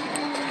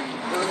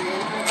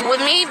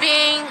 with me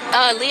being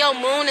Leo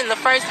Moon in the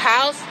first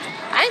house,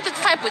 I ain't the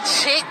type of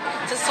chick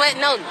to sweat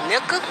no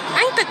nigga. I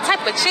ain't the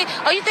type of chick.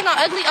 Oh, you think I'm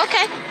ugly?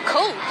 Okay,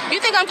 cool.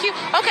 You think I'm cute?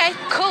 Okay,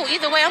 cool.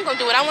 Either way, I'm gonna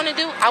do what I want to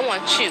do. I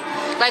want you.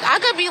 Like,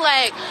 I could be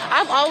like,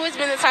 I've always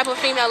been the type of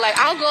female, like,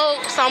 I'll go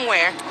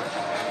somewhere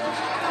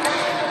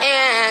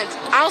and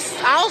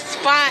I'll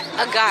spot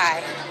a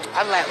guy.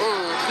 I'm like,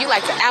 ooh, you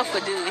like the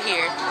alpha dude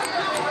here.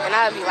 And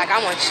I'll be like,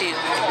 I want you.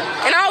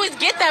 And I always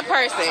get that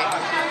person.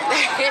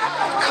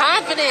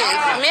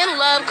 Confidence. Men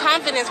love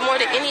confidence more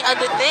than any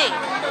other thing.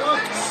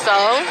 So,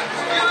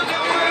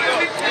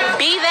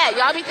 be that.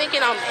 Y'all be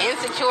thinking I'm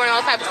insecure and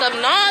all type of stuff.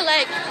 No,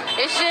 like,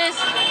 it's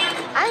just,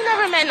 I ain't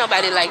never met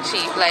nobody like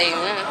Chief. Like,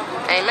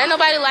 I ain't met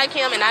nobody like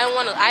him, and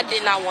I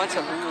did not want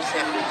to lose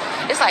him.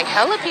 It's like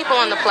hella people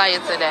on the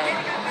playa today.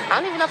 I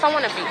don't even know if I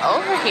want to be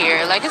over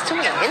here. Like, it's too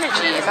many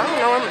energies. I don't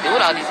know what I'm going to do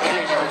with all these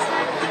energies.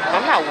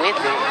 I'm not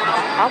with it.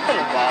 I'm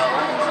gonna go.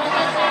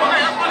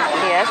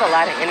 Yeah, there's a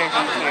lot of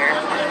energy here.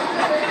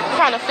 I'm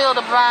trying to feel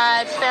the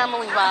vibe,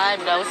 family vibe.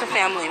 No, it's a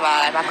family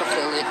vibe. I can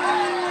feel it.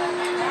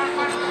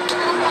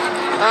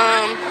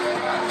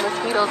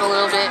 Mosquitoes a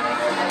little bit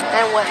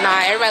and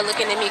whatnot. Everybody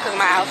looking at me because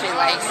my outfit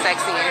like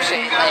sexy and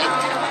shit. Like,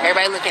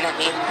 everybody looking at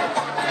me.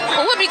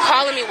 Who would be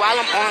calling me while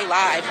I'm on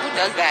live? Who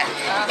does that?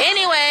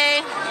 Anyway,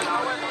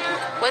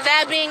 with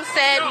that being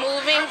said,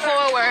 moving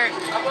forward.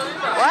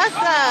 What's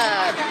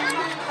up?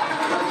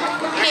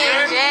 King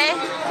J?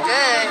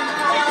 Good.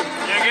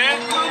 You good?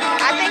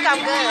 I think I'm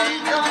good.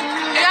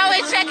 You're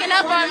always checking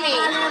up on me.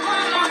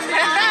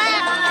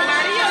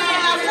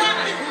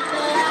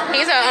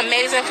 He's an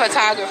amazing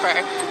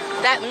photographer.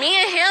 That me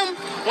and him,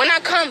 when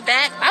I come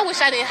back, I wish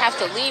I didn't have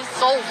to leave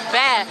so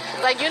bad.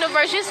 Like,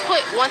 universe, just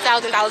put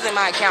 $1,000 in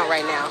my account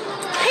right now.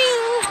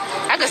 Ping!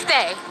 I could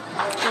stay.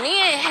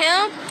 Me and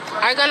him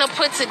are gonna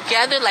put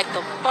together like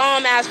the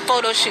bomb-ass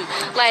photo shoot.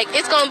 Like,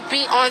 it's gonna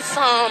be on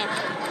some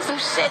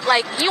shit.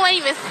 Like, you ain't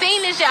even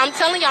seen this yet. I'm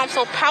telling y'all, I'm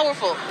so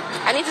powerful.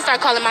 I need to start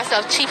calling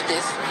myself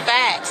Chiefess.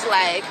 Facts.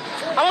 Like,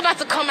 I'm about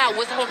to come out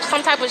with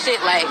some type of shit,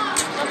 like,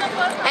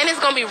 and it's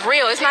gonna be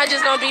real. It's not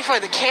just gonna be for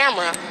the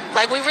camera.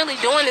 Like, we really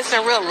doing this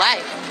in real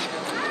life.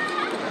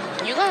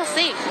 You gonna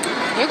see.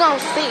 You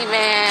gonna see,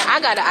 man. I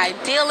got an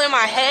ideal in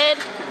my head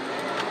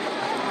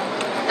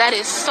that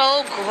is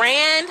so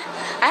grand.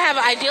 I have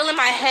an ideal in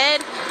my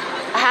head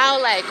how,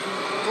 like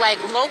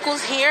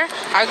locals here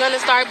are gonna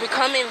start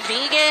becoming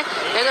vegan.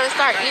 They're gonna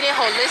start eating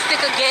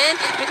holistic again,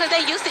 because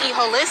they used to eat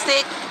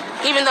holistic.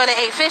 Even though they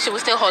ate fish, it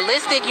was still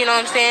holistic, you know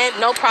what I'm saying?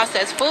 No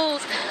processed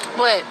foods.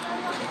 But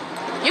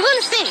you're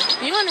gonna see.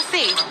 You're gonna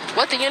see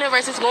what the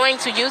universe is going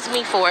to use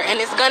me for. And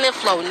it's gonna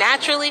flow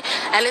naturally,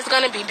 and it's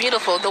gonna be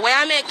beautiful. The way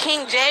I met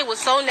King J was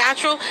so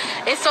natural.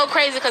 It's so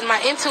crazy because my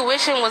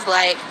intuition was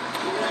like,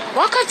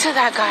 walk up to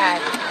that guy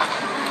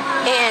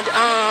and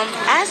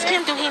ask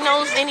him, do he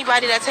knows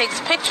anybody that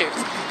takes pictures?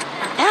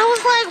 And I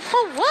was like,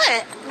 for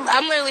what?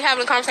 I'm literally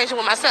having a conversation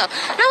with myself.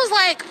 And I was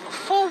like,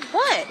 for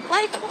what?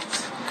 Like,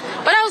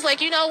 but I was like,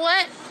 you know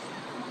what?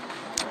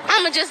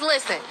 I'ma just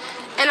listen.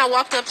 And I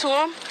walked up to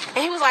him,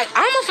 and he was like,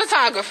 I'm a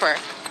photographer.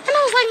 And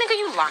I was like, nigga,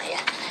 you lying.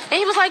 And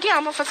he was like, yeah,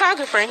 I'm a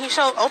photographer. And he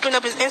opened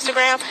up his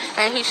Instagram,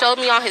 and he showed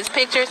me all his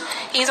pictures.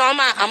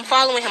 I'm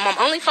following him. I'm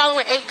only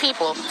following 8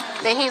 people.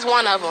 Then he's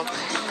one of them.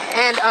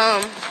 And,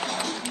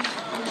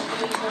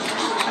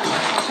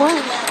 what?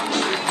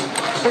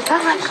 Is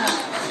that like a...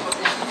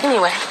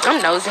 Anyway,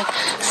 I'm nosy.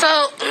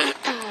 So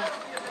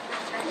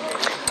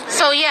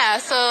yeah,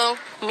 so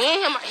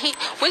me and him,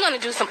 we're gonna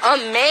do some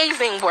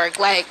amazing work.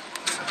 Like,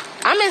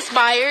 I'm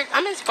inspired.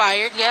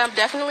 Yeah, I'm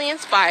definitely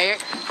inspired.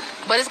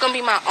 But it's gonna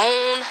be my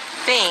own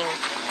thing.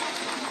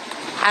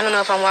 I don't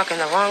know if I'm walking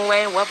the wrong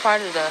way. What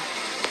part of the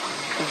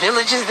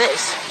village is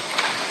this?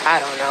 I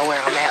don't know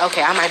where I'm at.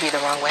 Okay, I might be the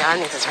wrong way. I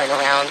need to turn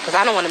around because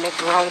I don't want to make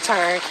the wrong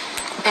turn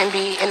and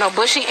be in a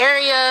bushy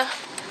area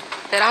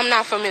that I'm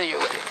not familiar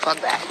with. Fuck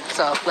that.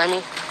 So let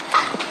me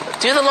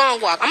do the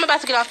long walk. I'm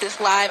about to get off this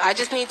live. I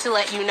just need to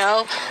let you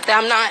know that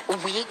I'm not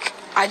weak.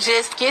 I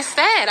just get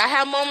sad. I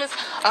have moments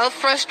of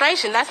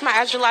frustration. That's my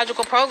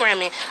astrological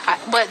programming.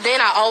 But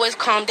then I always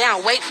calm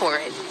down. Wait for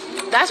it.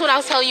 That's what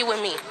I'll tell you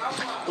with me.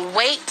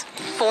 Wait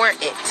for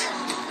it.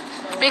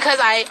 Because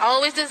I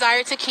always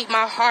desire to keep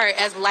my heart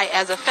as light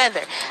as a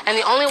feather. And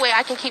the only way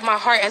I can keep my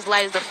heart as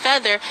light as a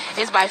feather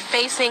is by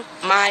facing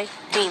my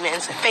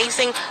demons.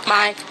 Facing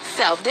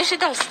myself. This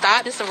shit don't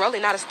stop. This is really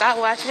not a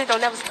stopwatch. This shit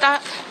don't never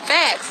stop.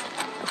 Facts.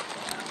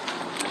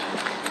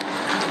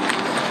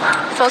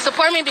 So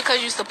support me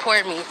because you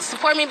support me.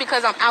 Support me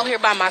because I'm out here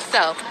by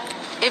myself.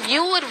 If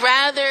you would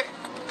rather...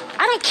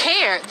 I don't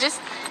care.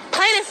 Just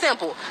plain and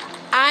simple.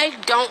 I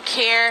don't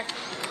care.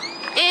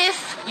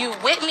 If you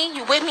with me,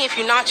 you with me. If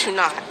you're not, you're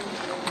not.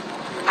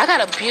 I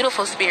got a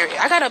beautiful spirit.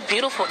 I got a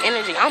beautiful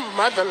energy. I'm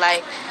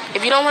mother-like.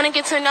 If you don't want to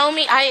get to know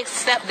me, I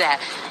accept that.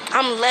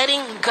 I'm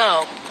letting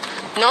go.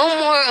 No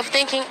more of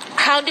thinking,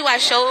 how do I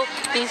show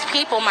these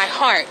people my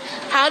heart?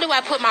 How do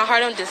I put my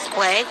heart on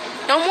display?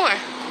 No more.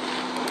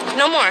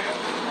 No more.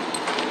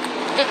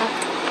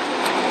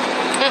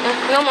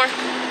 No more.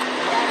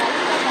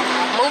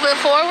 Moving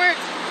forward,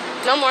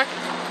 No more.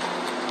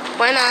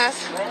 Buenas.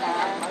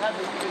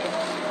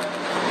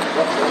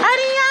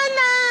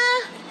 Ariana.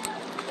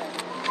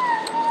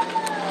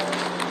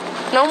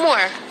 No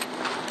more.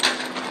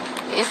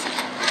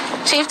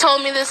 Chief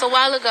told me this a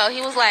while ago.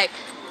 He was like,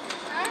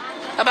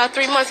 about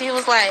 3 months, he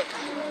was like,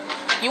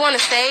 you want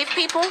to save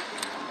people?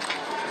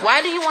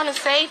 Why do you want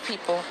to save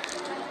people?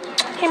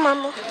 Hey,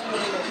 mama.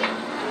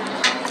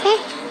 Hey.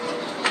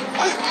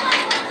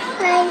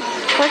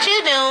 What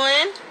you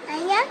doing?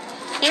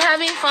 You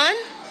having fun?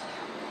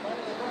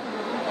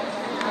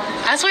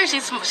 I swear she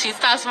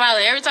stops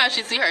smiling every time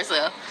she see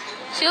herself.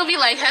 She'll be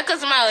like hecka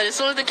smiling. As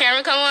soon as the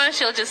camera come on,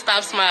 she'll just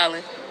stop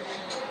smiling.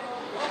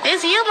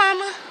 It's you,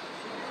 mama.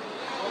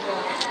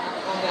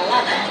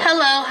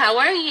 Hello, how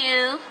are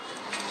you?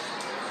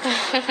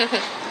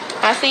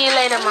 I'll see you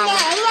later, mama.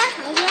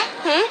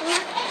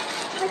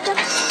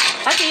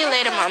 I'll see you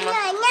later, mama.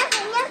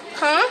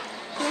 Huh?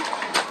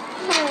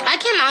 I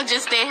cannot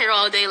just stand here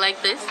all day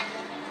like this.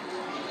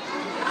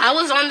 I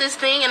was on this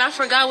thing and I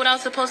forgot what I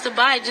was supposed to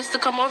buy just to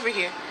come over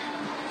here.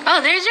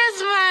 Oh, there's your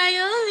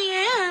smile.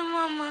 Yeah,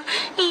 mama.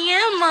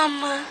 Yeah,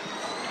 mama.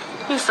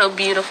 You're so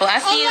beautiful. I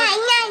see you.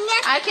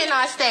 I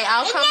cannot stay.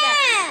 I'll come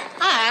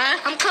back.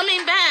 I'm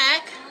coming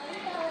back.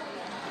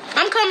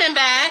 I'm coming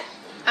back.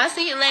 I'll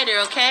see you later,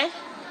 okay?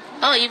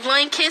 Oh, you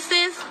blowing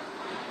kisses?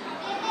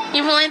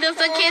 You blowing them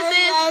some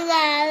kisses?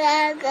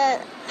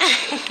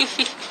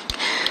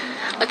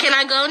 Oh, can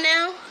I go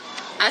now?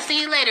 I'll see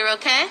you later,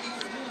 okay?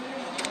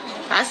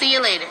 I'll see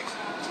you later.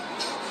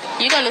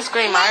 You're gonna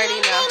scream, I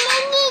already know.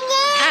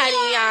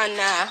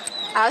 Ariana.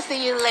 I'll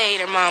see you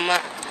later,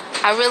 mama.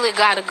 I really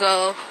gotta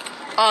go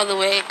all the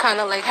way, kind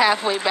of like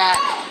halfway back.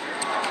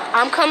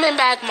 I'm coming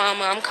back,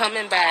 mama. I'm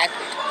coming back.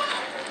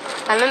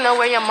 I don't know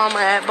where your mama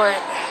at, but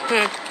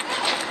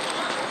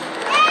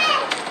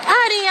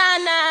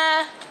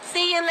Ariana.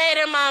 See you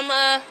later,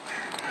 mama.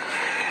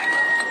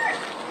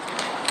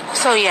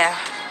 So yeah.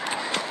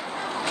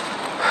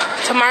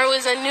 Tomorrow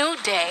is a new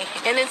day,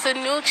 and it's a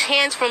new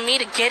chance for me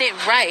to get it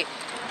right.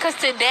 Because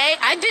today,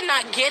 I did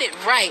not get it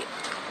right.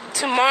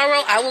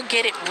 Tomorrow, I will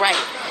get it right.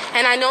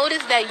 And I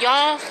noticed that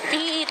y'all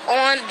feed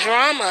on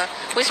drama,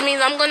 which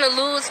means I'm going to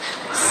lose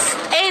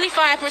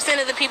 85%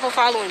 of the people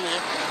following me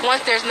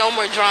once there's no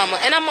more drama.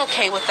 And I'm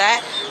okay with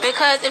that,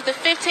 because if the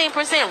 15%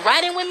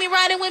 riding with me,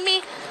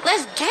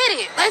 let's get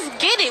it. Let's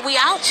get it. We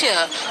out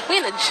here. We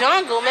in the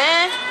jungle,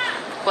 man.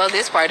 Well,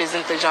 this part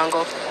isn't the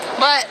jungle.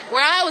 But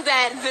where I was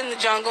at is in the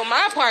jungle.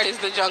 My part is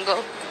the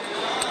jungle.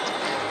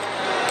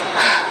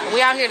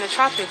 We out here in the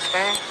tropics,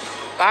 man.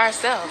 By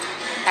ourselves.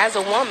 As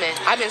a woman.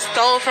 I've been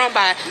stolen from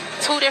by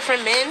two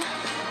different men.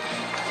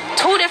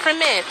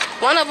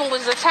 One of them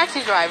was a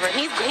taxi driver.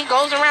 He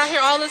goes around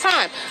here all the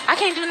time. I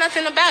can't do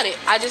nothing about it.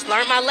 I just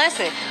learned my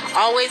lesson.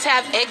 Always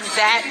have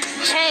exact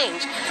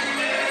change.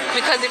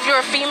 Because if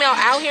you're a female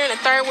out here in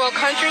a third world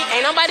country,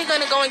 ain't nobody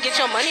gonna go and get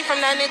your money from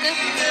that nigga.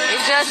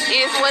 It just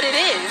is what it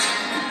is.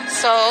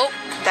 So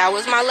that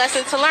was my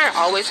lesson to learn.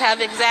 Always have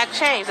exact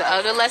change. The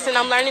other lesson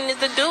I'm learning is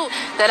the dude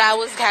that I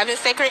was having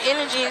sacred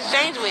energy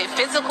exchange with.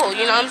 Physical,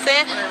 you know what I'm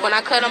saying? When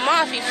I cut him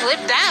off, he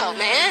flipped out,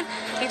 man.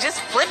 He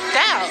just flipped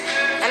out.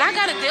 And I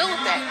gotta deal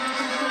with that.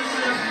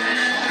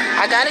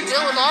 I gotta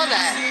deal with all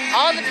that.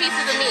 All the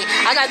pieces of me.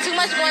 I got too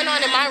much going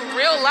on in my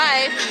real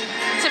life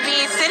to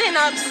be sitting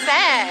up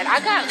sad. I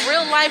got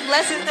real life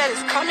lessons that is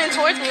coming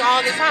towards me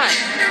all the time.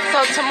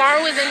 So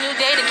tomorrow is a new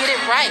day to get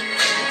it right.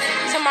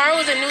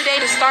 Tomorrow is a new day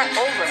to start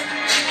over.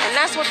 And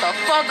that's what the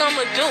fuck I'm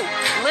gonna do.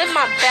 Live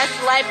my best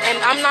life, and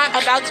I'm not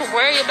about to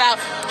worry about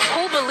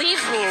who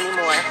believes me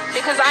anymore.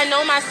 Because I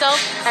know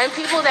myself, and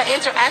people that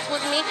interact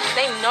with me,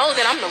 they know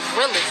that I'm the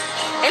realest.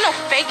 Ain't no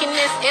faking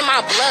this in my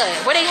blood.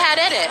 Where they had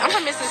that at? I'm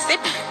from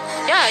Mississippi.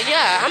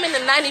 Yeah, I'm in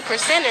the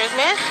 90%ers,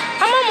 man.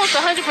 I'm almost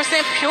 100%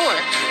 pure.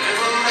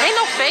 Ain't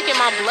no fake in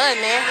my blood,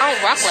 man. I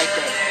don't rock like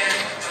that.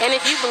 And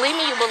if you believe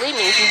me, you believe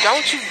me. If you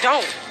don't, you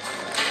don't.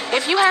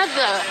 If you have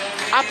the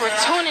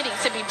opportunity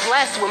to be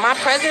blessed with my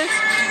presence,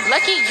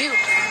 lucky you.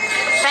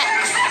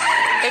 Facts.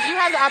 If you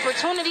have the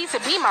opportunity to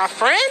be my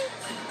friend,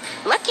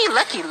 lucky,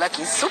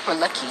 super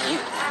lucky you.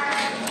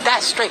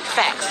 That's straight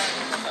facts.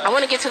 I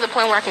want to get to the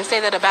point where I can say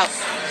that about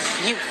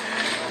you.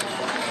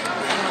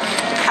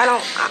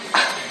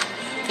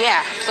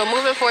 Yeah, so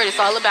moving forward, it's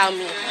all about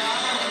me.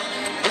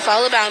 It's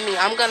all about me.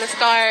 I'm going to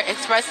start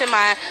expressing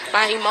my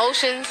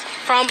emotions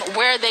from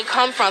where they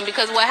come from,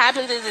 because what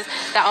happens is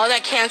that all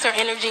that Cancer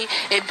energy,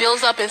 it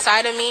builds up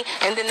inside of me,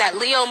 and then that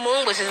Leo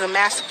moon, which is a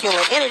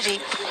masculine energy,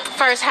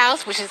 first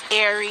house, which is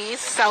Aries,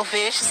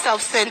 selfish,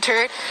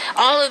 self-centered,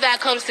 all of that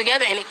comes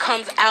together and it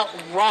comes out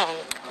wrong.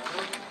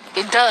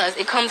 It does.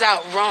 It comes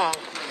out wrong.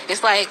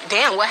 It's like,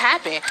 damn, what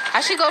happened?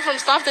 I should go from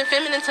soft and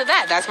feminine to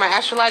that. That's my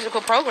astrological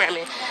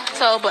programming.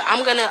 So, but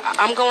I'm going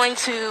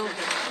to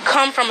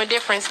come from a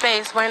different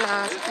space. Why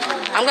not?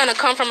 I'm going to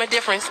come from a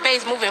different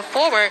space moving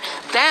forward.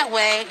 That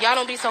way, y'all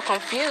don't be so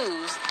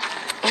confused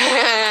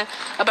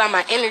about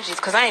my energies,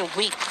 because I ain't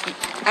weak.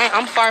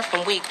 I'm far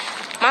from weak.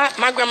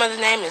 My grandmother's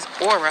name is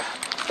Aura.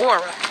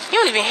 Aura. You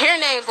don't even hear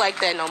names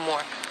like that no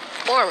more.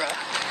 Aura.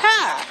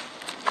 Ha!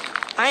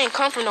 I ain't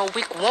come from no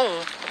weak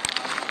womb.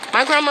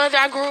 My grandmother,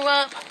 I grew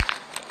up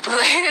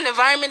in an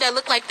environment that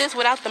looked like this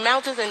without the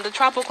mountains and the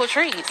tropical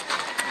trees.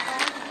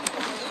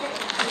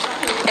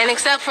 And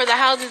except for the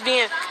houses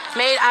being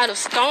made out of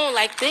stone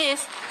like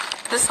this,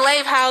 the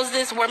slave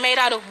houses were made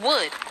out of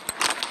wood.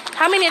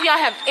 How many of y'all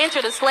have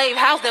entered a slave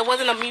house that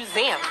wasn't a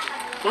museum?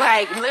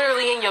 Like,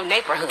 literally in your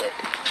neighborhood.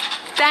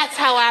 That's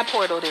how I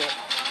portaled in.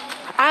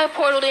 I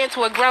portaled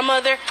into a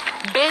grandmother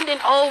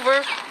bending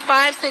over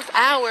 5-6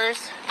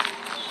 hours.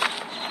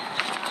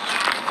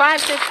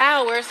 5-6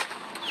 hours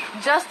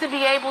just to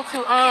be able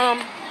to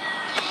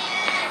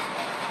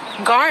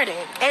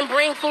garden and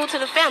bring food to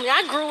the family.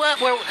 I grew up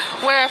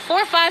where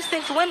 4, 5,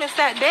 6 women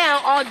sat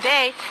down all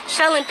day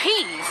shelling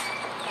peas.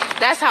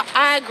 That's how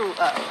I grew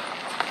up.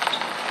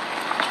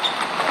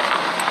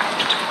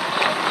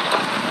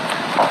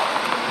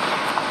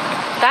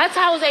 That's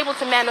how I was able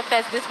to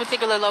manifest this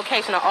particular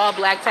location, an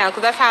all-black town,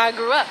 because that's how I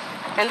grew up.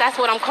 And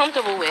that's what I'm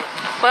comfortable with.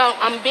 Well,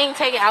 I'm being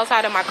taken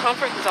outside of my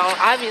comfort zone.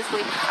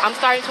 Obviously, I'm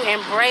starting to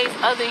embrace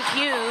other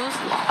hues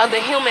of the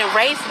human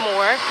race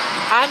more,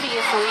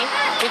 obviously,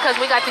 because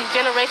we got these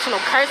generational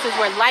curses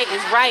where light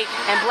is right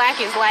and black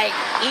is like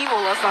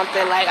evil or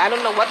something. Like, I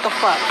don't know what the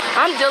fuck.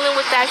 I'm dealing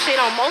with that shit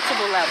on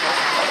multiple levels.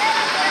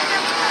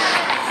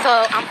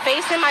 So I'm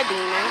facing my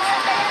demons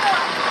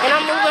and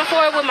I'm moving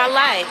forward with my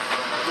life.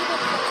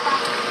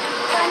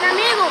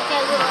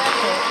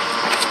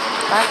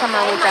 Last time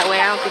I went that way,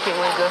 I don't think it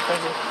went good for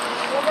me.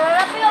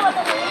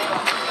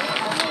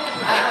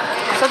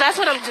 So that's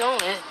what I'm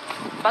doing.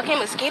 Fucking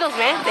mosquitoes,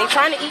 man. They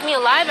trying to eat me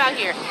alive out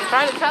here. I'm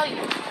trying to tell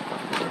you.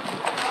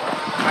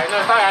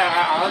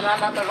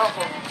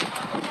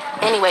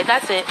 Anyway,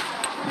 that's it.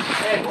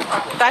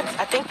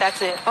 I think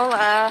that's it.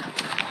 Hola.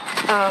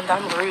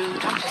 I'm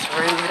rude. I'm just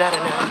rude. I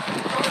don't know.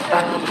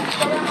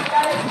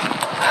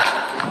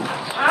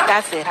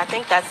 That's it. I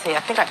think that's it. I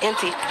think I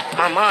emptied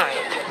my mind.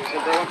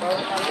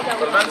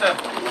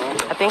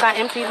 I think I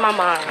emptied my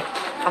mind.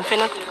 I'm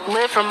finna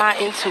live from my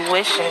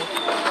intuition.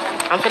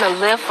 I'm finna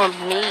live from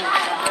me.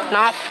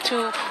 Not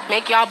to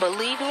make y'all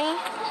believe me.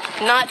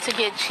 Not to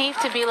get Chief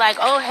to be like,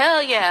 oh,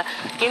 hell yeah.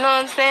 You know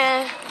what I'm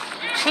saying?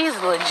 She's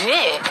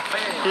legit.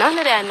 None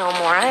of that no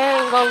more. I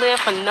ain't gonna live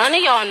for none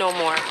of y'all no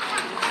more.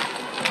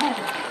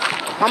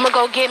 I'm gonna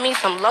go get me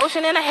some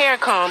lotion and a hair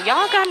comb.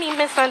 Y'all got me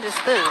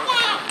misunderstood.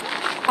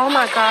 Oh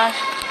my gosh.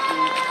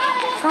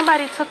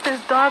 Somebody took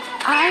this dog's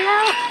eye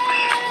out?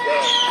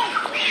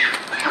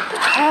 What the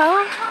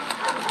hell?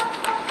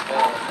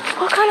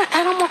 What kind of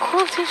animal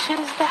cruelty shit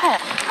is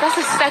that? That's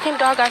the second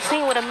dog I've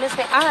seen with a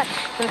missing eye,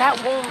 and that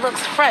wound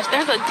looks fresh.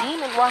 There's a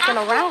demon walking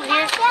around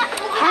here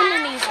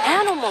harming these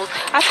animals.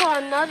 I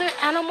saw another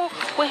animal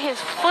with his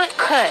foot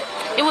cut.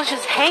 It was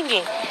just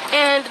hanging.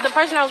 And the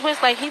person I was with,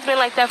 like, he's been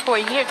like that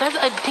for a year. There's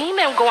a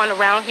demon going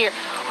around here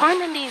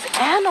harming these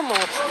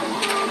animals.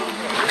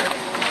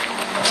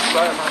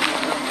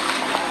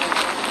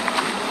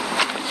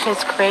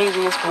 Shit's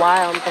crazy. It's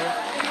wild, man.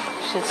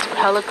 Shit's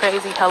hella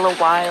crazy, hella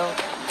wild.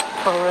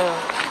 For real.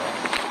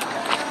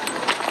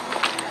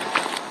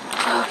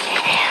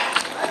 Okay.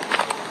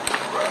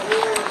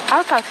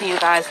 I'll talk to you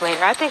guys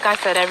later. I think I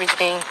said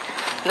everything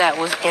that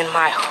was in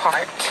my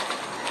heart.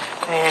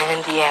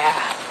 And yeah,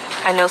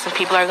 I know some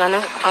people are going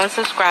to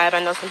unsubscribe.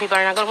 I know some people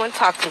are not going to want to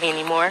talk to me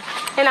anymore.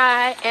 And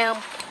I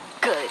am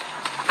good.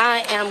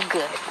 I am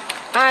good.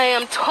 I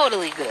am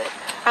totally good.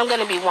 I'm going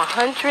to be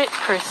 100%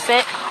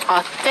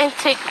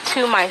 authentic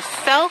to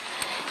myself.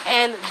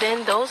 And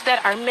then those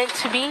that are meant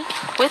to be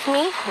with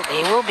me,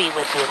 they will be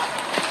with me.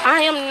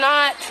 I am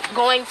not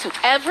going to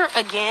ever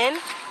again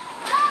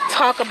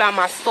talk about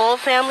my soul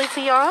family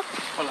to y'all.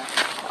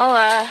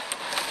 Hola.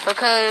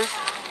 Because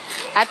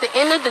at the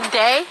end of the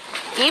day,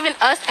 even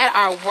us at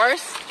our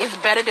worst is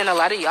better than a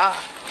lot of y'all.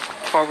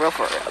 For real,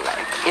 for real.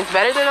 Like, it's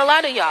better than a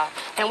lot of y'all.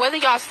 And whether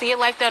y'all see it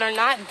like that or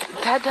not,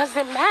 that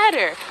doesn't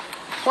matter.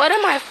 What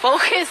am I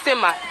focusing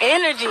my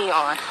energy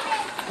on?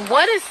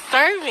 What is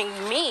serving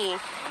me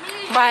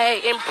by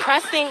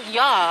impressing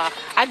y'all?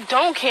 I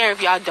don't care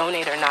if y'all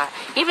donate or not.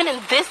 Even in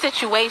this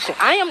situation,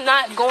 I am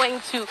not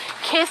going to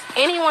kiss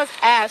anyone's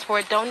ass for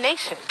a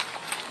donation.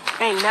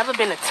 I ain't never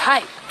been a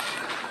type.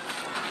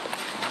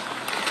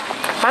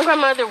 My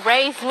grandmother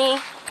raised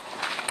me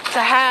to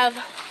have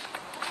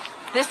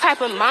this type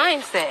of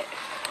mindset.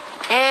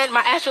 And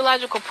my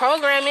astrological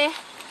programming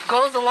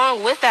goes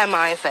along with that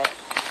mindset.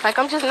 Like,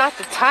 I'm just not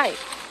the type.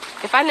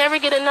 If I never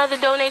get another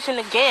donation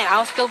again,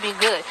 I'll still be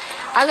good.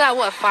 I got,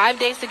 5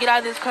 days to get out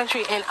of this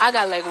country, and I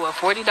got,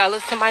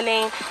 $40 to my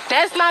name.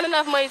 That's not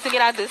enough money to get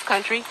out of this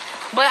country,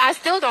 but I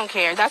still don't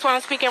care. That's why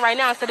I'm speaking right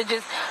now, instead of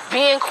just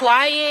being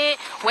quiet,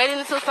 waiting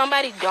until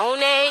somebody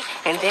donate,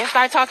 and then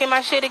start talking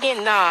my shit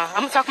again. Nah,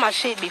 I'm gonna talk my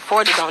shit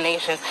before the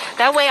donations.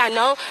 That way I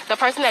know the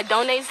person that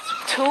donates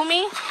to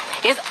me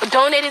is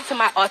donated to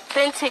my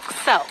authentic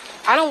self.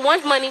 I don't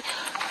want money.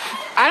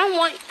 I don't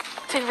want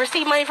to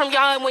receive money from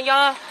y'all when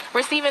y'all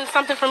receiving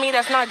something from me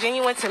that's not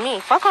genuine to me.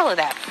 Fuck all of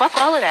that. Fuck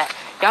all of that.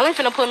 Y'all ain't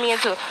finna put me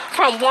into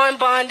from one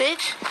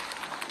bondage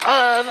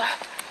of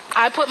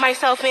I put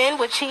myself in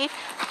with Chief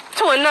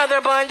to another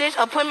bondage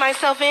or put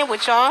myself in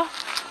with y'all.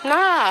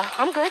 Nah,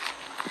 I'm good.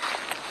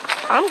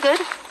 I'm good.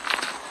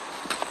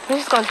 I'm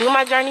just gonna do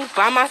my journey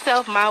by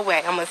myself, my way.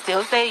 I'm gonna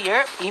still say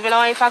Europe, even though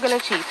I ain't talking to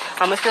Chief.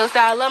 I'm gonna still say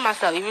I love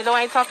myself, even though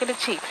I ain't talking to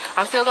Chief.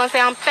 I'm still gonna say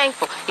I'm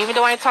thankful, even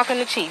though I ain't talking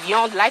to Chief. You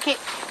don't like it?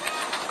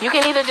 You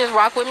can either just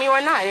rock with me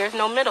or not. There's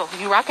no middle.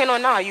 You rocking or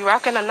not. You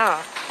rocking or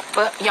not.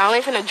 But y'all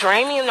ain't finna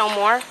drain me no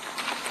more.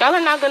 Y'all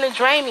are not gonna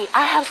drain me.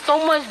 I have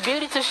so much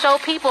beauty to show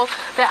people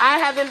that I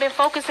haven't been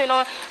focusing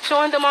on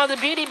showing them all the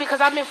beauty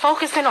because I've been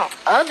focusing on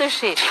other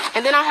shit.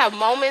 And then I have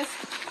moments.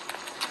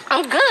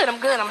 I'm good.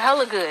 I'm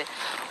hella good.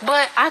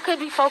 But I could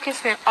be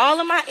focusing all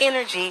of my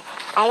energy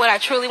on what I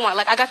truly want.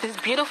 Like, I got this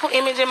beautiful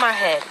image in my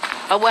head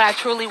of what I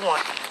truly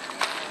want.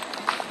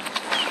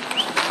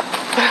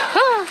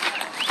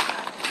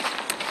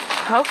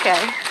 Okay.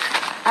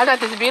 I got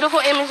this beautiful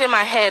image in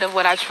my head of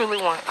what I truly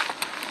want.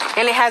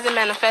 And it hasn't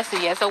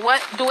manifested yet. So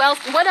what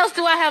else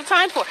do I have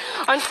time for?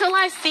 Until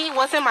I see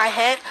what's in my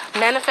head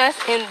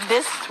manifest in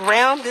this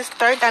realm, this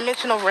third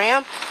dimensional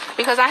realm,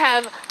 because I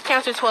have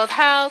Cancer 12th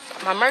house,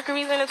 my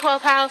Mercury's in the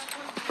 12th house.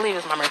 I believe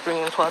it's my Mercury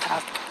in the 12th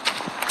house.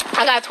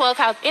 I got 12th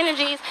house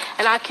energies,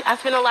 and I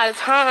spend a lot of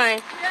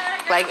time,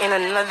 like, in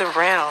another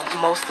realm,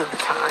 most of the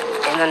time,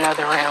 in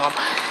another realm.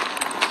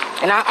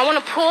 And I want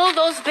to pull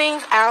those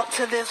things out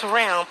to this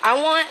realm. I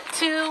want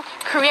to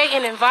create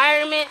an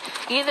environment.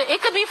 Either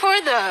it could be for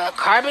the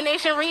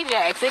carbonation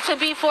rejects. It could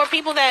be for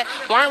people that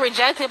weren't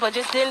rejected but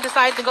just didn't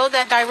decide to go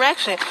that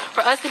direction. For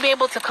us to be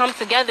able to come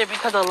together,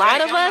 because a lot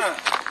of us,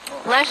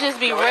 let's just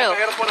be real,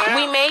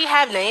 we may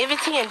have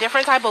naivety in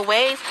different type of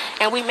ways,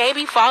 and we may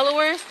be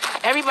followers.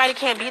 Everybody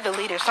can't be the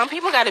leader. Some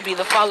people got to be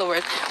the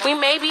followers. We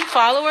may be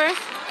followers,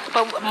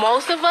 but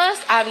most of us,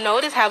 I've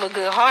noticed, have a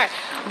good heart.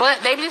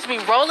 But they just be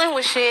rolling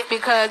with shit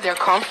because they're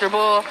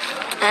comfortable.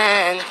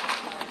 And,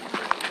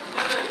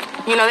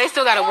 you know, they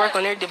still got to work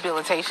on their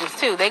debilitations,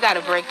 too. They got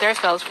to break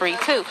themselves free,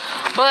 too.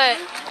 But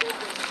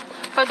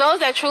for those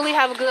that truly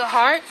have a good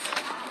heart,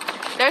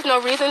 there's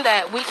no reason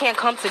that we can't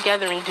come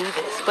together and do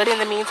this. But in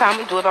the meantime,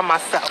 we do it by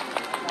myself.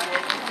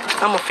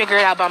 I'm going to figure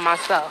it out by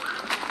myself.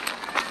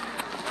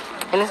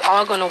 And it's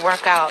all going to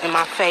work out in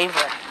my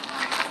favor.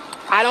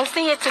 I don't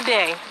see it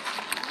today.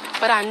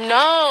 But I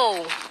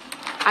know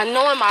in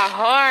my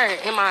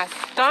heart, in my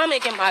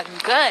stomach, in my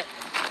gut,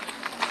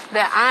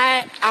 that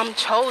I'm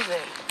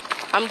chosen.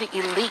 I'm the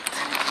elite.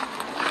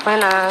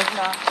 And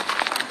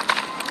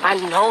I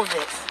know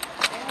this.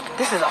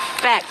 This is a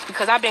fact,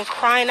 because I've been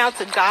crying out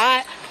to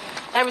God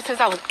ever since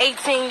I was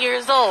 18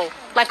 years old,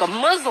 like a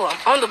Muslim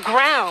on the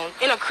ground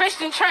in a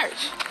Christian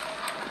church.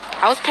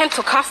 I was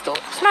Pentecostal.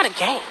 It's not a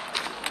game.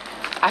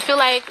 I feel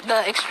like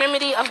the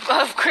extremity of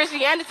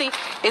Christianity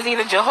is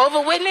either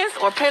Jehovah's Witness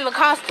or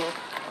Pentecostal.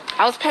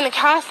 I was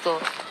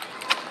Pentecostal.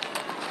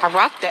 I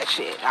rocked that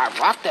shit.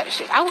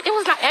 It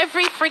was not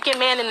every freaking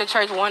man in the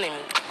church wanted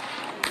me.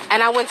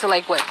 And I went to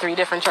 3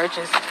 different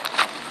churches.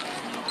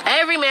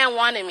 Every man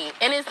wanted me.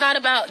 And it's not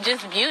about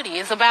just beauty.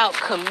 It's about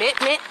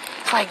commitment.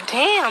 It's like,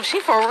 damn, she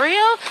for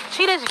real?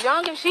 She this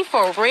young and she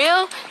for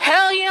real?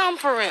 Hell yeah, I'm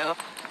for real.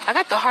 I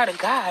got the heart of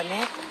God,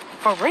 man.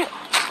 For real.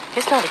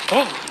 It's not a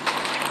game.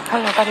 I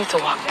don't know if I need to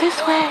walk this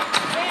way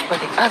or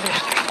the other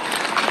street.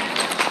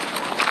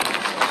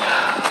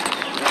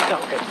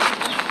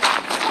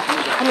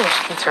 I need a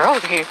scooter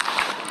over here.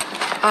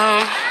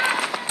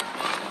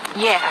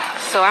 Yeah,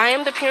 so I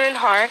am the pure in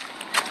heart,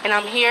 and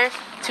I'm here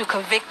to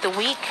convict the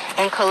weak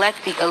and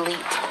collect the elite.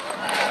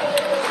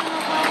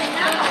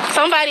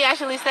 Somebody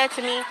actually said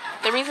to me,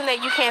 the reason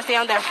that you can't stay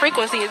on that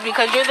frequency is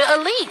because you're the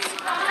elite.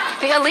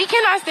 The elite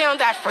cannot stay on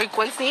that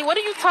frequency. What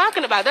are you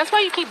talking about? That's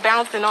why you keep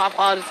bouncing off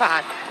all the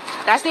time.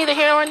 That's neither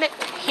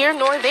here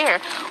nor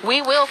there.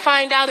 We will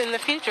find out in the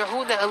future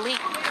who the elite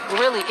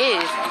really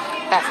is.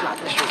 That's not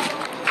the truth.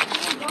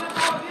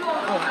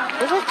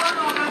 Is it?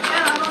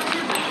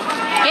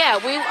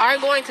 Yeah, we are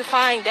going to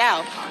find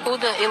out who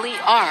the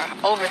elite are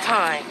over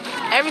time.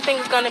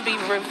 Everything's going to be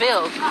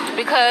revealed.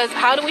 Because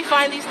how do we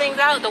find these things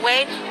out? The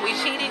way we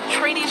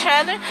treat each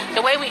other,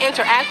 the way we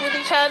interact with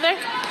each other.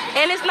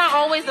 And it's not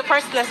always the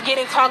person that's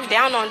getting talked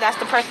down on that's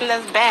the person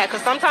that's bad.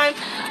 Because sometimes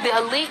the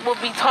elite will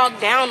be talked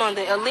down on.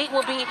 The elite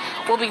will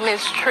be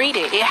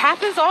mistreated. It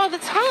happens all the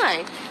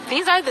time.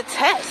 These are the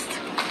tests.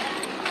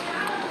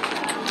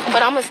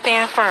 But I'm going to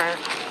stand firm.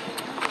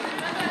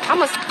 I'm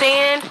going to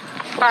stand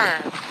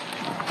firm.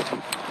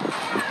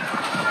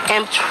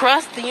 And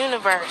trust the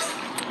universe.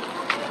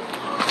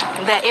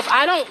 That if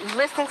I don't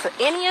listen to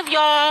any of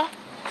y'all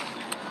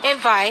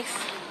advice,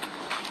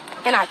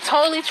 and I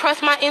totally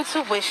trust my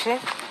intuition,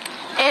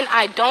 and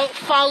I don't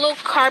follow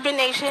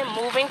carbonation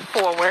moving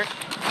forward,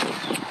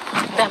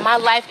 that my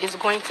life is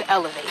going to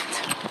elevate.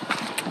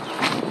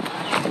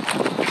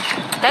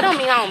 That don't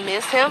mean I don't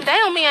miss him. That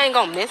don't mean I ain't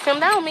gonna miss him.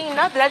 That don't mean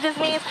nothing. That just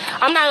means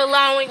I'm not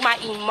allowing my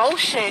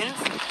emotions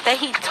that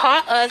he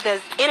taught us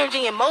as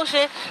energy and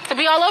motion to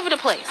be all over the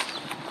place.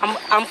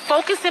 I'm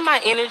focusing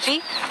my energy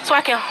so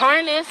I can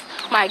harness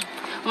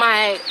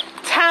my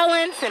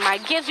talents and my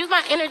gifts. Use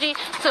my energy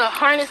to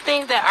harness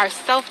things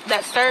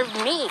that serve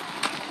me.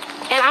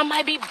 And I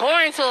might be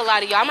boring to a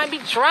lot of y'all. I might be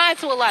dry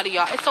to a lot of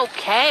y'all. It's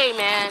okay,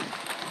 man.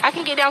 I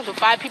can get down to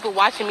 5 people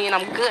watching me and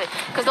I'm good.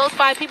 Because those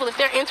 5 people, if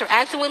they're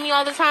interacting with me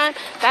all the time,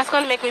 that's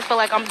going to make me feel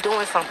like I'm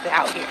doing something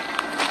out here.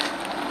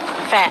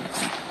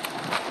 Facts.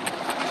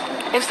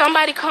 If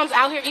somebody comes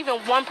out here, even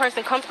one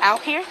person comes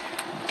out here,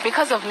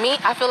 because of me,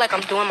 I feel like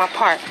I'm doing my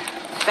part.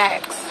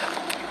 Facts.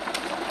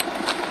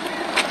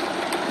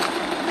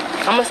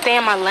 I'm going to stay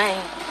in my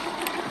lane.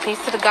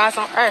 Peace to the gods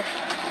on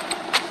earth.